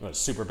me. What,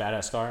 super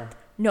badass car?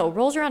 No,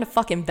 rolls around a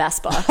fucking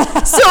Vespa.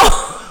 So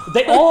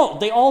They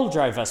all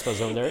drive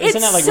Vespas over there.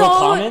 Isn't that like real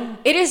common?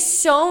 It is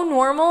so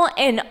normal.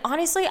 And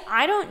honestly,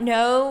 I don't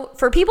know.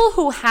 For people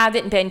who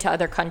haven't been to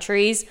other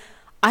countries,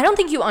 I don't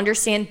think you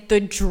understand the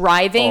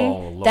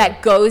driving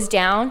that goes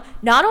down.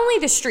 Not only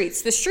the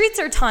streets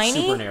are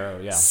tiny. Super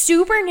narrow, yeah.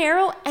 Super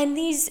narrow. And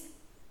these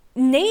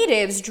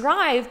natives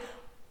drive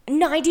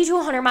 90 to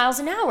 100 miles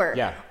an hour.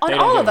 Yeah, on they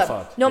don't all give of a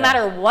them. fuck. No Yeah.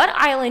 matter what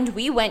island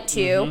we went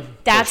to,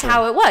 that's sure.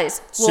 how it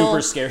was.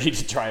 Super scary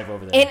to drive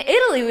over there. In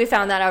Italy, we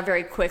found that out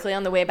very quickly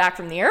on the way back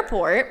from the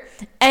airport.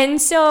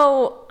 And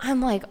so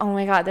I'm like, oh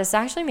my God, this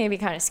actually may be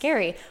kind of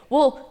scary.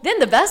 Well, then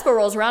the Vespa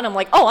rolls around. I'm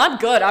like, oh, I'm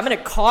good. I'm in a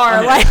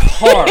car.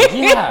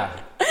 Yeah.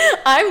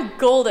 I'm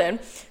golden.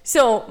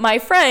 So my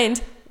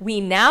friend, we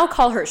now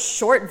call her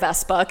Short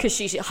Vespa because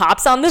she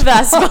hops on the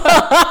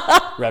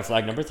Vespa. Red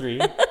flag number 3.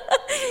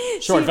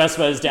 Short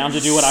Vespa is down to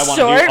do what I want to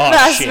Short do. Oh,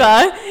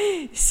 Vespa.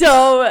 shit.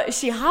 So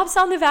she hops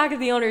on the back of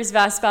the owner's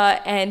Vespa,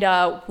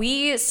 and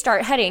we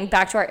start heading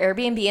back to our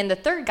Airbnb, and the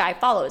third guy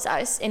follows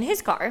us in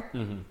his car.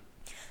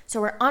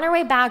 So we're on our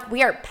way back.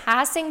 We are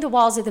passing the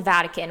walls of the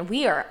Vatican.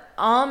 We are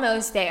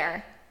almost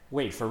there.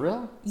 Wait, for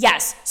real?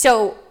 Yes.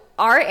 So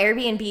our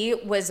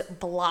Airbnb was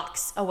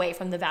blocks away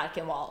from the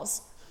Vatican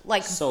walls.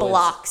 Like So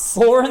blocks.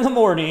 It's 4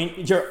 a.m.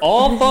 You're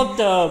all fucked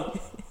up,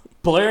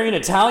 blaring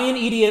Italian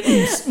idiot,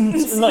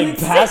 like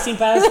passing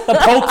past the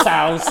Pope's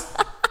house.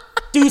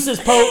 Deuces,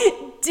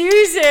 Pope.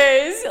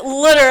 Deuces,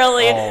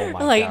 literally. Oh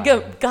my like,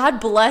 God. God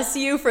bless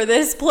you for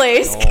this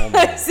place, Oh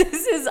my. 'cause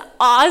this is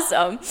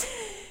awesome.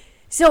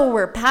 So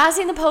we're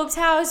passing the Pope's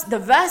house. The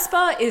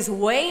Vespa is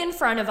way in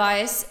front of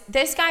us.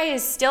 This guy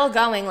is still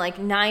going like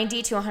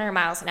 90 to 100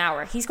 miles an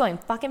hour. He's going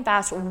fucking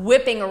fast,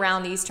 whipping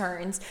around these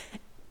turns.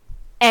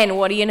 And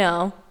what do you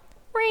know?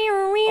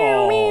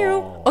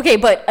 Oh. Okay,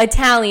 but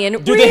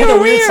Italian. Do they have the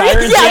weird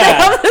sirens? Yeah, Yeah. they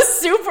have the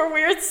super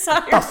weird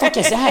sirens. The fuck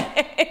is that?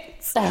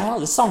 What the hell?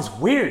 This sounds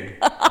weird.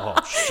 Oh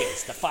shit,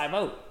 it's the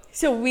 5-0.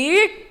 So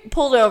we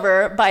pulled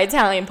over by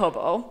Italian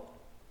Popo,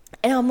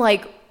 and I'm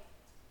like,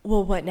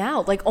 well, what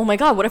now? Like, oh my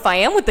God, what if I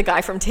am with the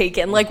guy from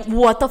Taken? Like,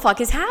 what the fuck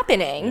is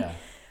happening? Yeah.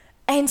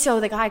 And so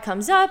the guy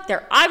comes up.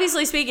 They're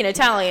obviously speaking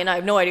Italian. I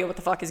have no idea what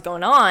the fuck is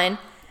going on.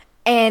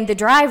 And the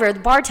driver, the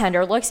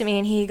bartender, looks at me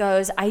and he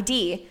goes,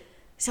 ID.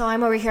 So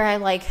I'm over here. I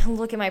like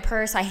look at my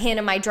purse. I hand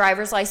him my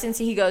driver's license.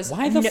 And he goes,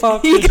 Why the no.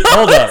 fuck? He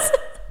Hold goes, up.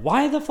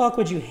 Why the fuck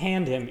would you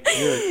hand him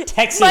your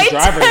Texas my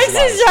driver's Texas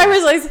license?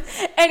 driver's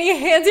license, and he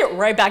hands it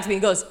right back to me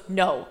and goes,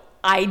 no,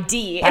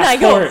 ID. And I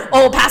go, Passport.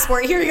 oh,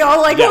 passport, here you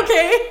go. Like, Yeah.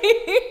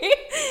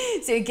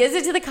 okay. So he gives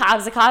it to the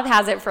cops. The cop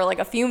has it for like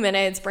a few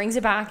minutes, brings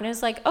it back, and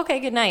it's like, okay,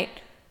 good night.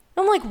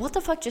 I'm like, what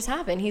the fuck just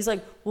happened? He's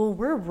like, well,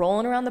 we're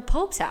rolling around the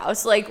Pope's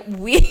house. Like,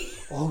 we...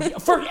 Oh,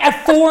 at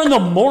 4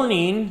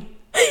 a.m.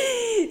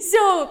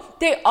 So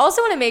they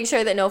also want to make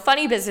sure that no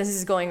funny business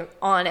is going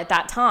on at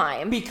that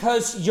time.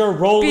 Because you're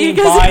rolling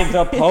Because- by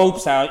the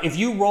Pope's house. If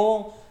you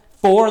roll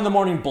 4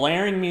 a.m.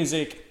 blaring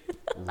music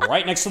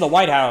right next to the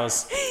White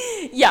House,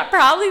 Yeah,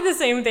 probably the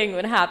same thing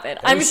would happen.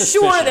 I'm very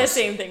sure the suspicious.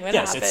 same thing would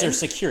Yes, happen. it's their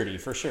security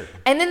for sure.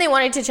 And then they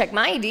wanted to check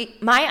my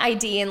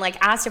ID and like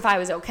asked if I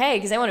was okay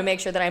because they want to make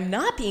sure that I'm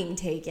not being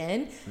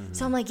taken.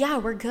 So I'm like, yeah,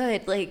 we're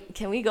good. Like,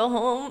 can we go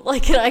home?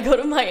 Like, can I go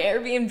to my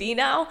Airbnb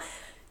now?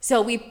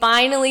 So we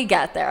finally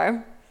get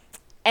there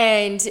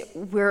and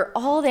we're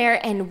all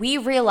there and we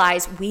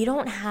realize we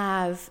don't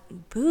have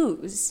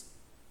booze.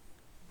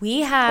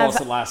 We Well, have... it's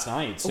the last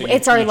night. So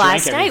it's you our drank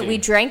last night. everything. We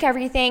drank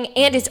everything,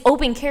 and it's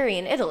open carry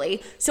in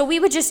Italy. So we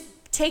would just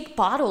take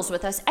bottles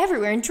with us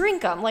everywhere and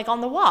drink them, like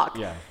on the walk.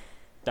 Yeah,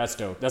 that's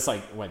dope. That's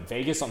like, what,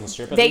 Vegas on the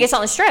Strip? I Vegas think?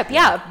 on the Strip,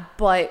 yeah.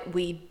 But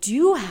we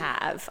do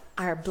have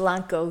our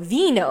Blanco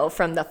Vino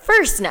from the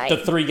first night. The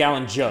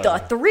 3-gallon jug.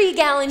 The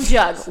 3-gallon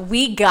jug.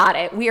 We got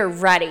it. We are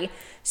ready.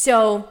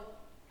 So...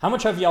 How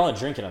much have y'all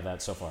drinking of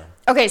that so far?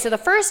 Okay, so the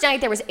first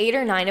night there was 8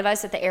 or 9 of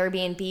us at the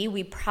Airbnb.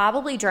 We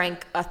probably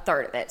drank a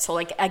third of it, so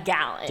like a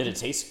gallon. Did it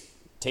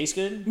taste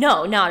good?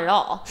 No, not at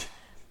all.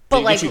 But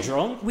Did it like get you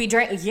drunk? we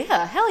drank,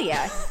 yeah, hell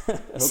yeah. Okay.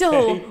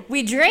 So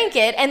we drank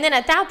it, and then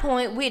at that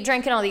point we had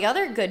drinking all the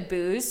other good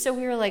booze. So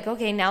we were like,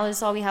 okay, now this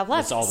is all we have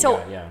left. That's all we so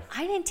got, yeah.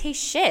 I didn't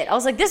taste shit. I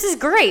was like, this is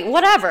great,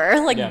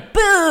 whatever. Like Yeah.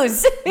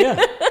 booze. Yeah.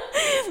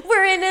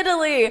 We're in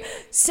Italy,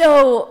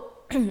 so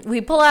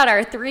we pull out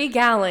our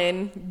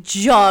 3-gallon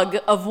jug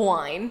of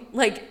wine.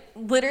 Like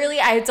literally,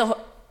 I had to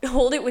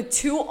hold it with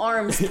 2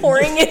 arms,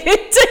 pouring it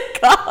into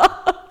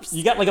cups.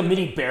 You got like a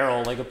mini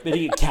barrel, like a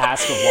mini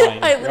cask of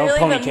wine. I your own literally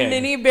pony have a keg.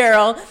 mini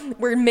barrel.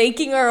 We're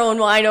making our own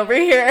wine over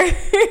here.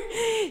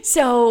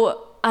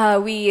 So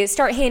we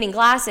start handing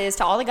glasses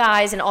to all the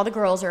guys, and all the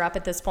girls are up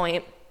at this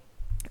point.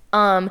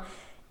 And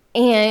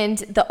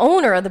the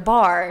owner of the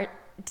bar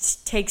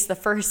takes the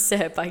first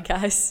sip, I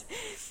guess.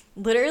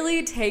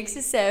 Literally takes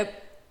a sip,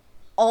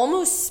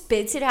 almost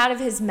spits it out of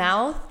his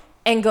mouth,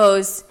 and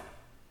goes,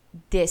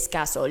 "This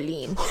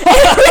gasoline."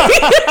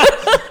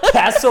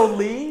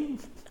 Gasoline?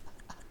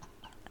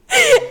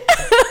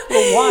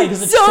 Well, why?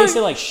 Does it So- taste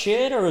like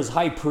shit, or is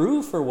high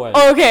proof, or what?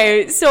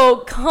 Okay, so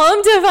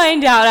come to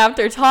find out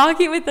after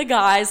talking with the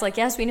guys, like,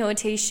 yes, we know it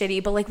tastes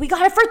shitty, but like, we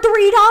got it for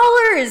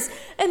 $3.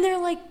 And they're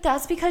like,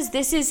 that's because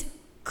this is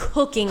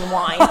cooking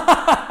wine.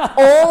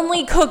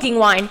 Only cooking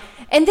wine.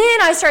 And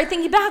then I started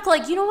thinking back,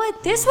 like, you know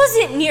what? This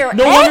wasn't near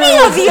wonder any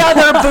it of the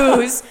other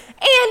booze.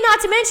 And not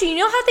to mention, you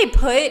know how they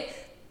put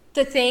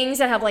the things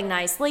that have like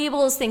nice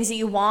labels, things that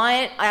you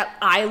want at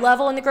eye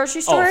level in the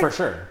grocery store? Oh, for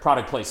sure.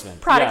 Product placement.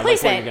 Product Like where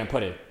placement. you're gonna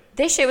put it.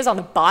 This shit was on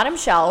the bottom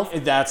shelf.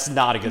 That's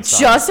not a good sign.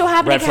 Just so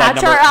happened Red to flag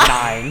catch our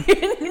eye.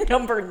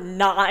 number 9.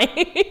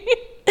 Number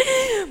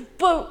 9.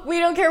 But we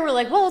don't care. We're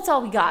like, well, it's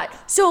all we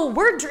got. So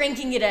we're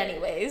drinking it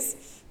anyways.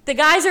 The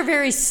guys are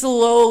very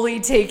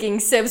slowly taking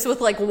sips with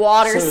like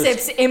water So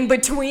sips in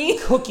between.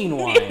 Cooking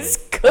wine. It's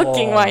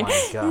cooking wine.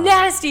 My God.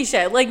 Nasty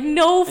shit. Like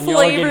no And you're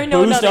like flavor, getting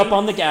no boozed nothing. up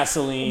on the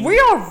gasoline.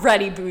 We're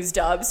already boozed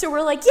up. So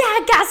we're like, yeah,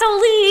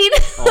 gasoline.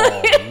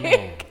 Oh,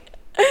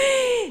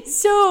 no.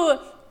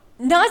 So,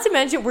 not to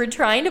mention, we're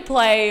trying to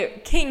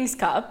play King's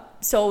Cup,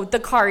 so the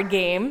card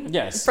game.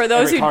 Yes. For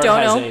those every who card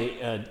don't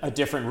has know. a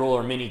different rule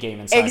or mini game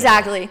inside.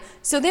 Exactly.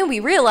 So then we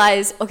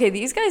realize, okay,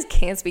 these guys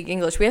can't speak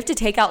English. We have to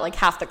take out like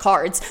half the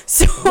cards.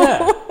 So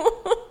Yeah.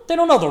 They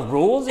don't know the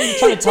rules. They're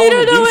trying to tell they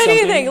them don't to know do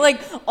anything. something.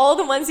 Like all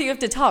the ones you have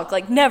to talk,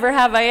 like never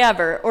have I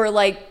ever, or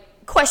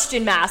like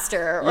question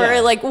master, or Yeah.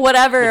 like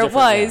whatever The it different-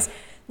 was.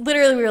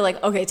 Literally, we were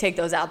like, okay, take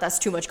those out. That's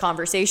too much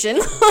conversation.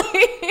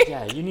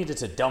 Yeah, you needed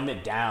to dumb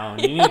it down.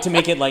 You need to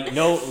make it like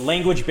no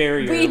language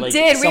barrier. We like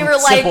did. We some were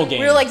like, simple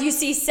game. you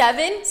see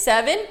 7,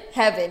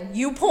 heaven.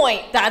 You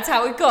point. That's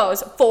how it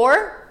goes.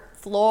 4,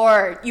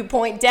 floor. You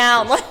point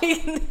down.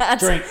 Like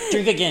that's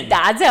drink again.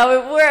 That's how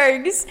it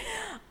works.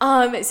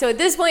 So at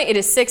this point, it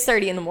is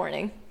 6:30 in the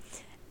morning,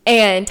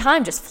 and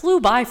time just flew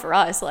by for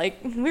us.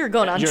 Like we were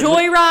going on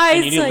joyrides.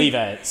 And you need to like- leave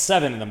at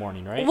 7 in the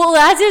morning, right? well,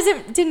 that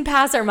didn't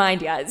pass our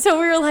mind yet. So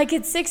we were like,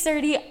 it's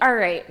 6:30. All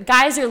right,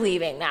 guys are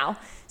leaving now.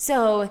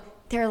 So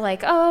they're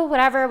like, oh,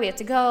 whatever, we have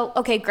to go.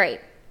 Okay, great.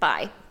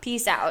 Bye.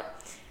 Peace out.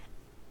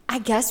 I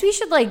guess we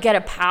should like get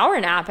a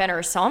power nap in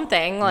or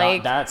something.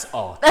 Like That's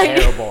a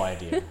terrible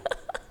idea.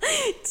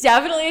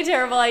 definitely a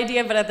terrible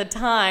idea, but at the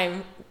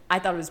time, I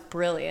thought it was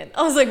brilliant.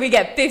 I was like, we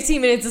get 15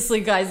 minutes of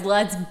sleep, guys.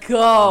 Let's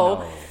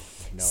go.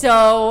 No.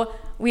 So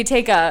we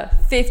take a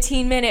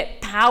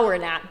 15-minute power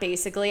nap,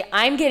 basically.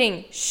 I'm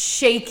getting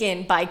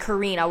shaken by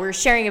Karina. We're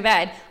sharing a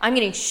bed. I'm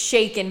getting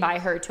shaken by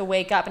her to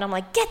wake up. And I'm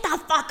like, get the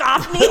fuck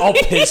off me. All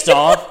pissed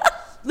off.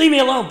 Leave me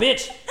alone,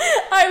 bitch.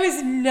 I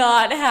was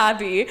not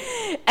happy.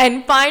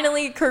 And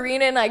finally,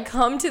 Karina and I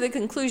come to the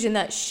conclusion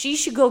that she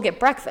should go get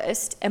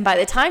breakfast. And by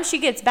the time she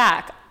gets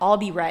back, I'll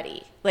be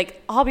ready.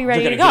 Like, I'll be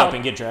ready You're to gonna go. get up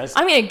and get dressed?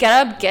 I'm going to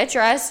get up, get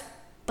dressed,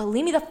 but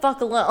leave me the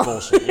fuck alone.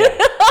 Bullshit, yeah.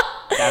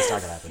 That's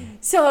not gonna happen.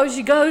 So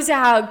she goes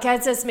out,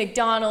 gets us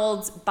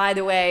McDonald's. By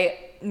the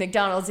way,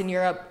 McDonald's in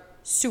Europe,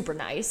 super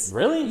nice.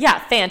 Really? Yeah,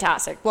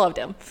 fantastic. Loved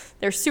them.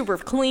 They're super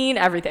clean,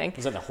 everything.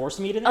 Was that the horse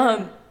meat in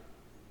there?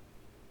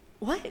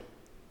 What?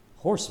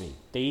 Horse meat.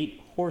 They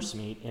eat horse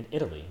meat in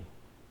Italy.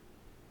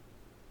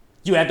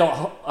 You had the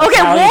Okay,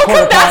 Italian we'll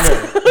quarter come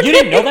back pounder. You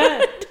didn't know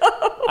that?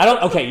 I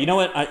don't. Okay, you know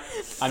what?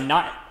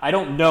 I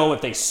don't know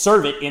if they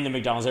serve it in the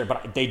McDonald's there,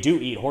 but they do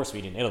eat horse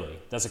meat in Italy.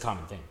 That's a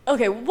common thing.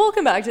 Okay, we'll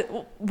come back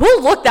to.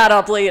 We'll look that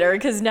up later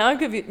because now I'm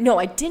confused. No,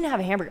 I didn't have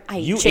a hamburger. I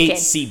ate You chicken. ate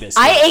Seabiscuit.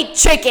 I ate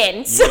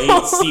chicken. So ate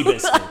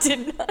Seabiscuit. I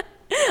did not.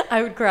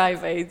 I would cry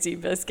if I ate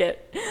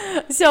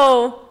Seabiscuit.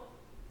 So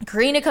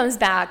Karina comes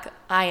back.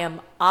 I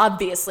am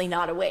obviously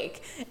not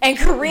awake. And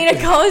Karina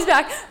comes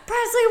back.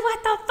 Presley,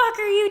 what the fuck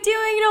are you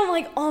doing? And I'm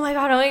like, oh my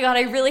God,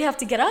 I really have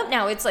to get up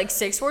now. It's like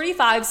 6:45,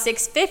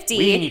 6:50.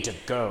 We need to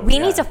go. We yeah.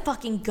 need to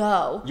fucking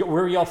go.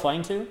 Where are y'all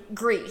flying to?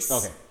 Greece.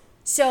 Okay.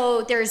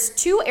 So there's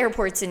 2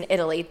 airports in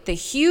Italy. The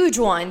huge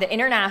one, the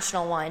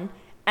international one,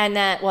 and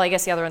then, well, I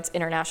guess the other one's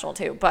international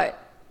too, but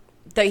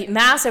the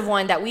massive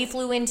one that we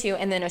flew into,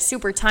 and then a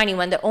super tiny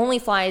one that only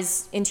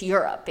flies into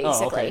Europe,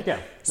 basically. Oh, okay. Yeah,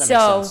 that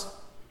so makes sense.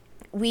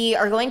 we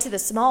are going to the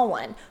small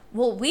one.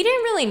 Well, we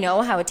didn't really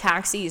know how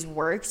taxis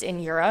worked in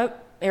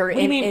Europe. Or What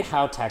do you mean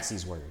how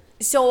taxis work?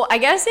 So I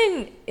guess in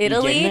You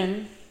Italy, get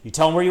in, you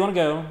tell them where you want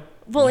to go,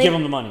 well, you give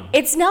them the money.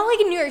 It's not like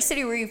in New York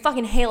City where you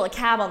fucking hail a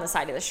cab on the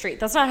side of the street.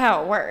 That's not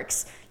how it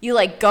works. You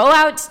like go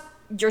out.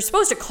 You're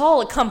supposed to call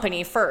a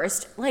company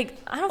first. Like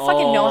I don't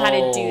fucking know how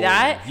to do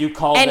that. You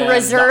call and them,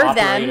 reserve the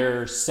them.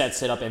 operator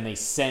sets it up, and they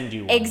send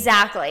you one.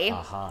 Exactly.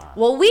 Aha.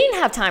 Well, we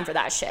didn't have time for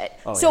that shit.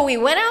 Oh, so yeah. we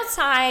went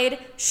outside.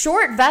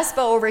 Short Vespa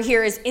over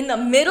here is in the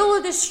middle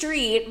of the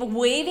street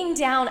waving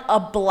down a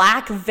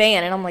black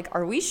van. And I'm like,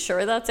 are we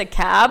sure that's a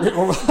cab?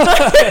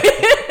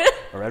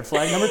 Red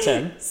flag number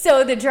 10.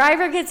 So the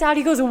driver gets out.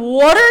 He goes,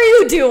 what are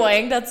you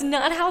doing? That's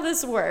not how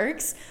this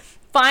works.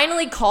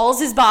 Finally calls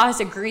his boss,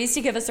 agrees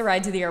to give us a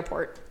ride to the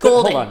airport.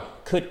 Golden. Hold on.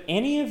 Could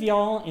any of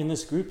y'all in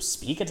this group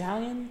speak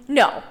Italian?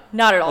 No,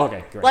 not at all.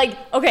 Okay, great. Like,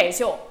 okay,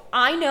 so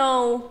I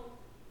know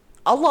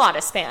a lot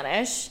of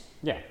Spanish.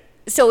 Yeah.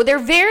 So they're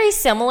very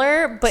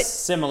similar, but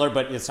Similar,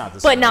 but it's not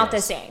the same. but not the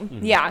yes. same.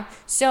 Mm-hmm. Yeah.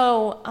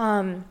 So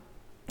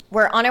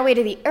we're on our way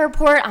to the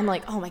airport. I'm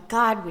like, oh my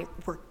God,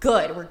 we're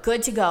good. We're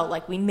good to go.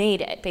 Like we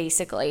made it,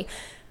 basically.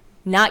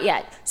 Not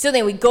yet. So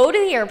then we go to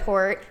the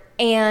airport,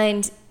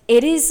 and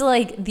it is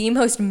like the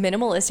most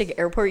minimalistic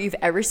airport you've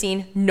ever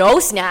seen. No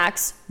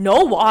snacks,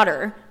 no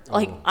water.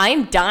 Like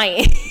I'm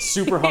dying.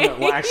 Super hungover.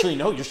 Well, actually,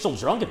 no, you're still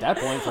drunk at that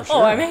point for sure.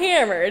 Oh, I'm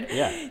hammered.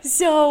 Yeah.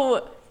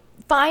 So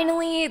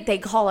finally, they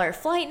call our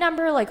flight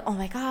number, like, oh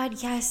my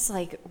God, yes,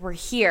 like, we're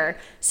here.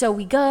 So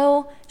we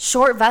go,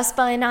 Short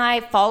Vespa and I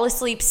fall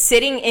asleep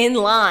sitting in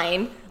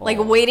line, like,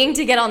 waiting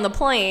to get on the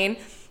plane.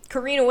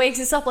 Karina wakes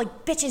us up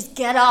like, bitches,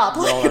 get up.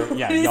 Y'all are,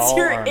 yeah, y'all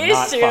are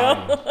not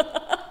fine.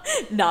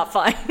 Not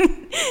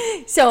fine.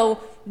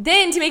 So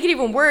then to make it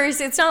even worse,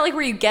 it's not like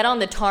where you get on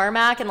the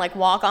tarmac and, like,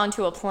 walk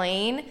onto a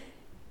plane.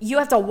 You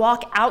have to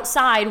walk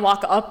outside,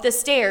 walk up the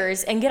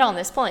stairs, and get on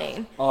this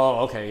plane.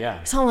 Oh, okay,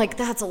 yeah. So I'm like,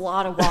 that's a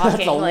lot of walking.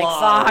 That's a like,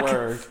 lot fuck. of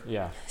work.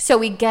 Yeah. So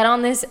we get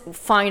on this,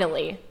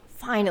 finally,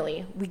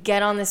 we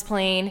get on this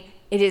plane.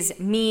 It is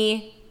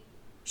me,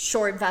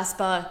 Short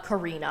Vespa,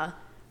 Karina.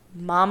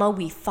 Mama,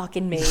 we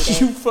fucking made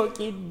it. You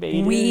fucking made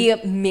it. We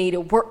made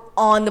it. We're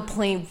on the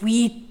plane.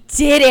 We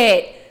did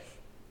it.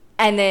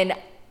 And then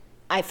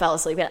I fell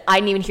asleep. And I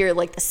didn't even hear,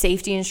 like, the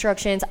safety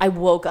instructions. I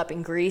woke up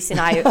in Greece, and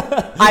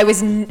I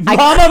was...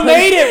 Mama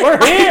made it.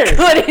 We're here.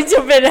 I couldn't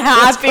have been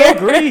happier. Let's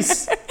go,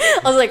 Greece.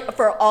 I was like,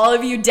 for all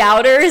of you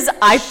doubters,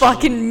 I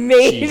fucking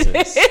made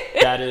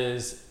it. That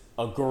is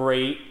a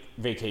great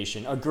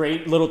vacation, a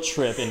great little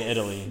trip in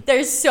Italy.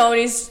 There's so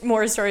many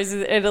more stories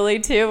in Italy,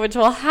 too, which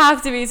will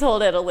have to be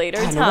told at a later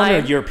God, time. no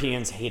wonder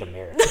Europeans hate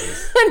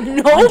Americans.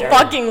 No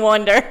fucking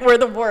wonder. We're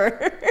the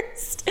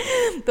worst.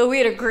 But we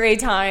had a great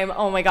time.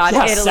 Oh my God,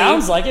 Yeah, Italy.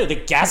 sounds like it. The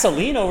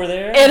gasoline over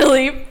there.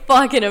 Italy,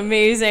 fucking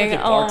amazing.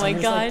 Freaking Oh my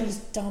bartender's God. like, these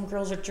dumb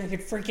girls are drinking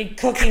freaking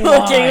cooking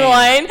Cooking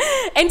wine. wine.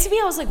 And to me,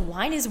 I was like,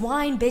 wine is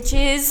wine,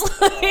 bitches.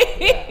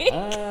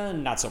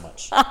 Not so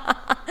much.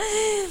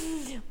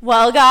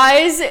 Well,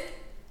 guys,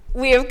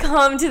 we have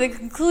come to the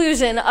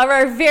conclusion of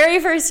our very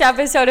first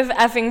episode of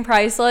Effing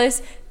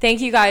Priceless.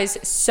 Thank you guys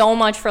so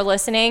much for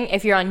listening.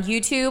 If you're on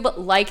YouTube,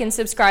 like and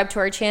subscribe to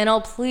our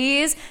channel,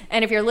 please.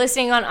 And if you're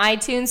listening on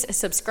iTunes,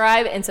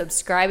 subscribe and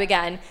subscribe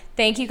again.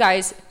 Thank you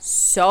guys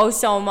so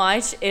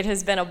much. It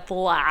has been a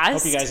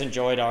blast. Hope you guys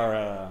enjoyed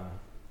our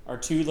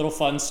two little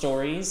fun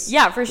stories.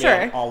 Yeah, for We sure.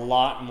 have a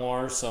lot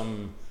more,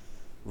 some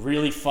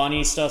really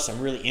funny stuff, some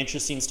really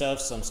interesting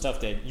stuff, some stuff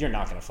that you're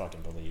not gonna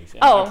fucking believe.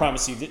 And Oh. I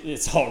promise you,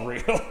 it's all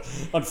real.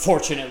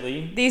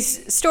 Unfortunately.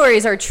 These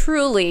stories are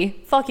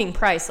truly fucking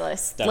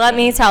priceless. Let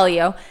Definitely. me tell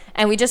you.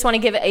 And we just want to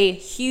give a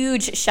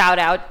huge shout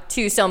out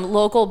to some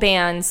local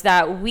bands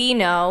that we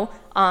know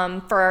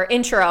for our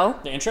intro.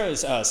 The intro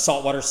is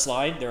Saltwater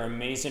Slide. They're an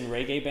amazing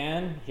reggae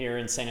band here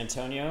in San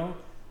Antonio.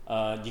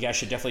 You guys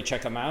should definitely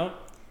check them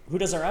out. Who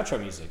does our outro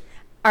music?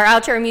 Our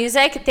outro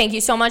music, thank you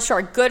so much to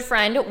our good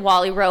friend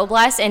Wally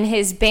Robles and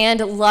his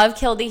band Love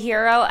Killed a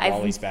Hero.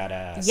 Wally's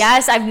badass.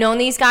 Yes, I've known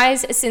these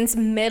guys since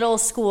middle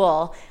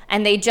school,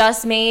 and they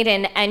just made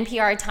an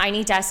NPR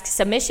Tiny Desk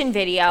submission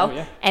video, Oh,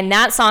 yeah. and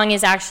that song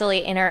is actually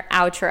in our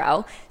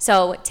outro.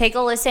 So take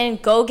a listen.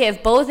 Go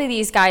give both of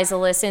these guys a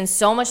listen.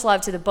 So much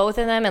love to the both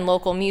of them and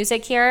local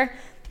music here,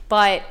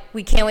 but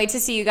we can't wait to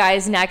see you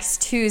guys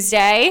next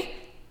Tuesday.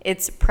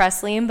 It's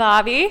Presley and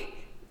Bobby.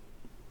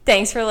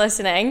 Thanks for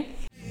listening.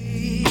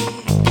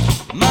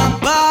 My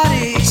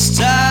body's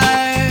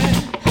tired,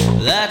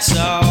 that's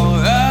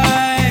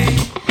alright,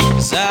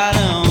 'cause I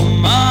don't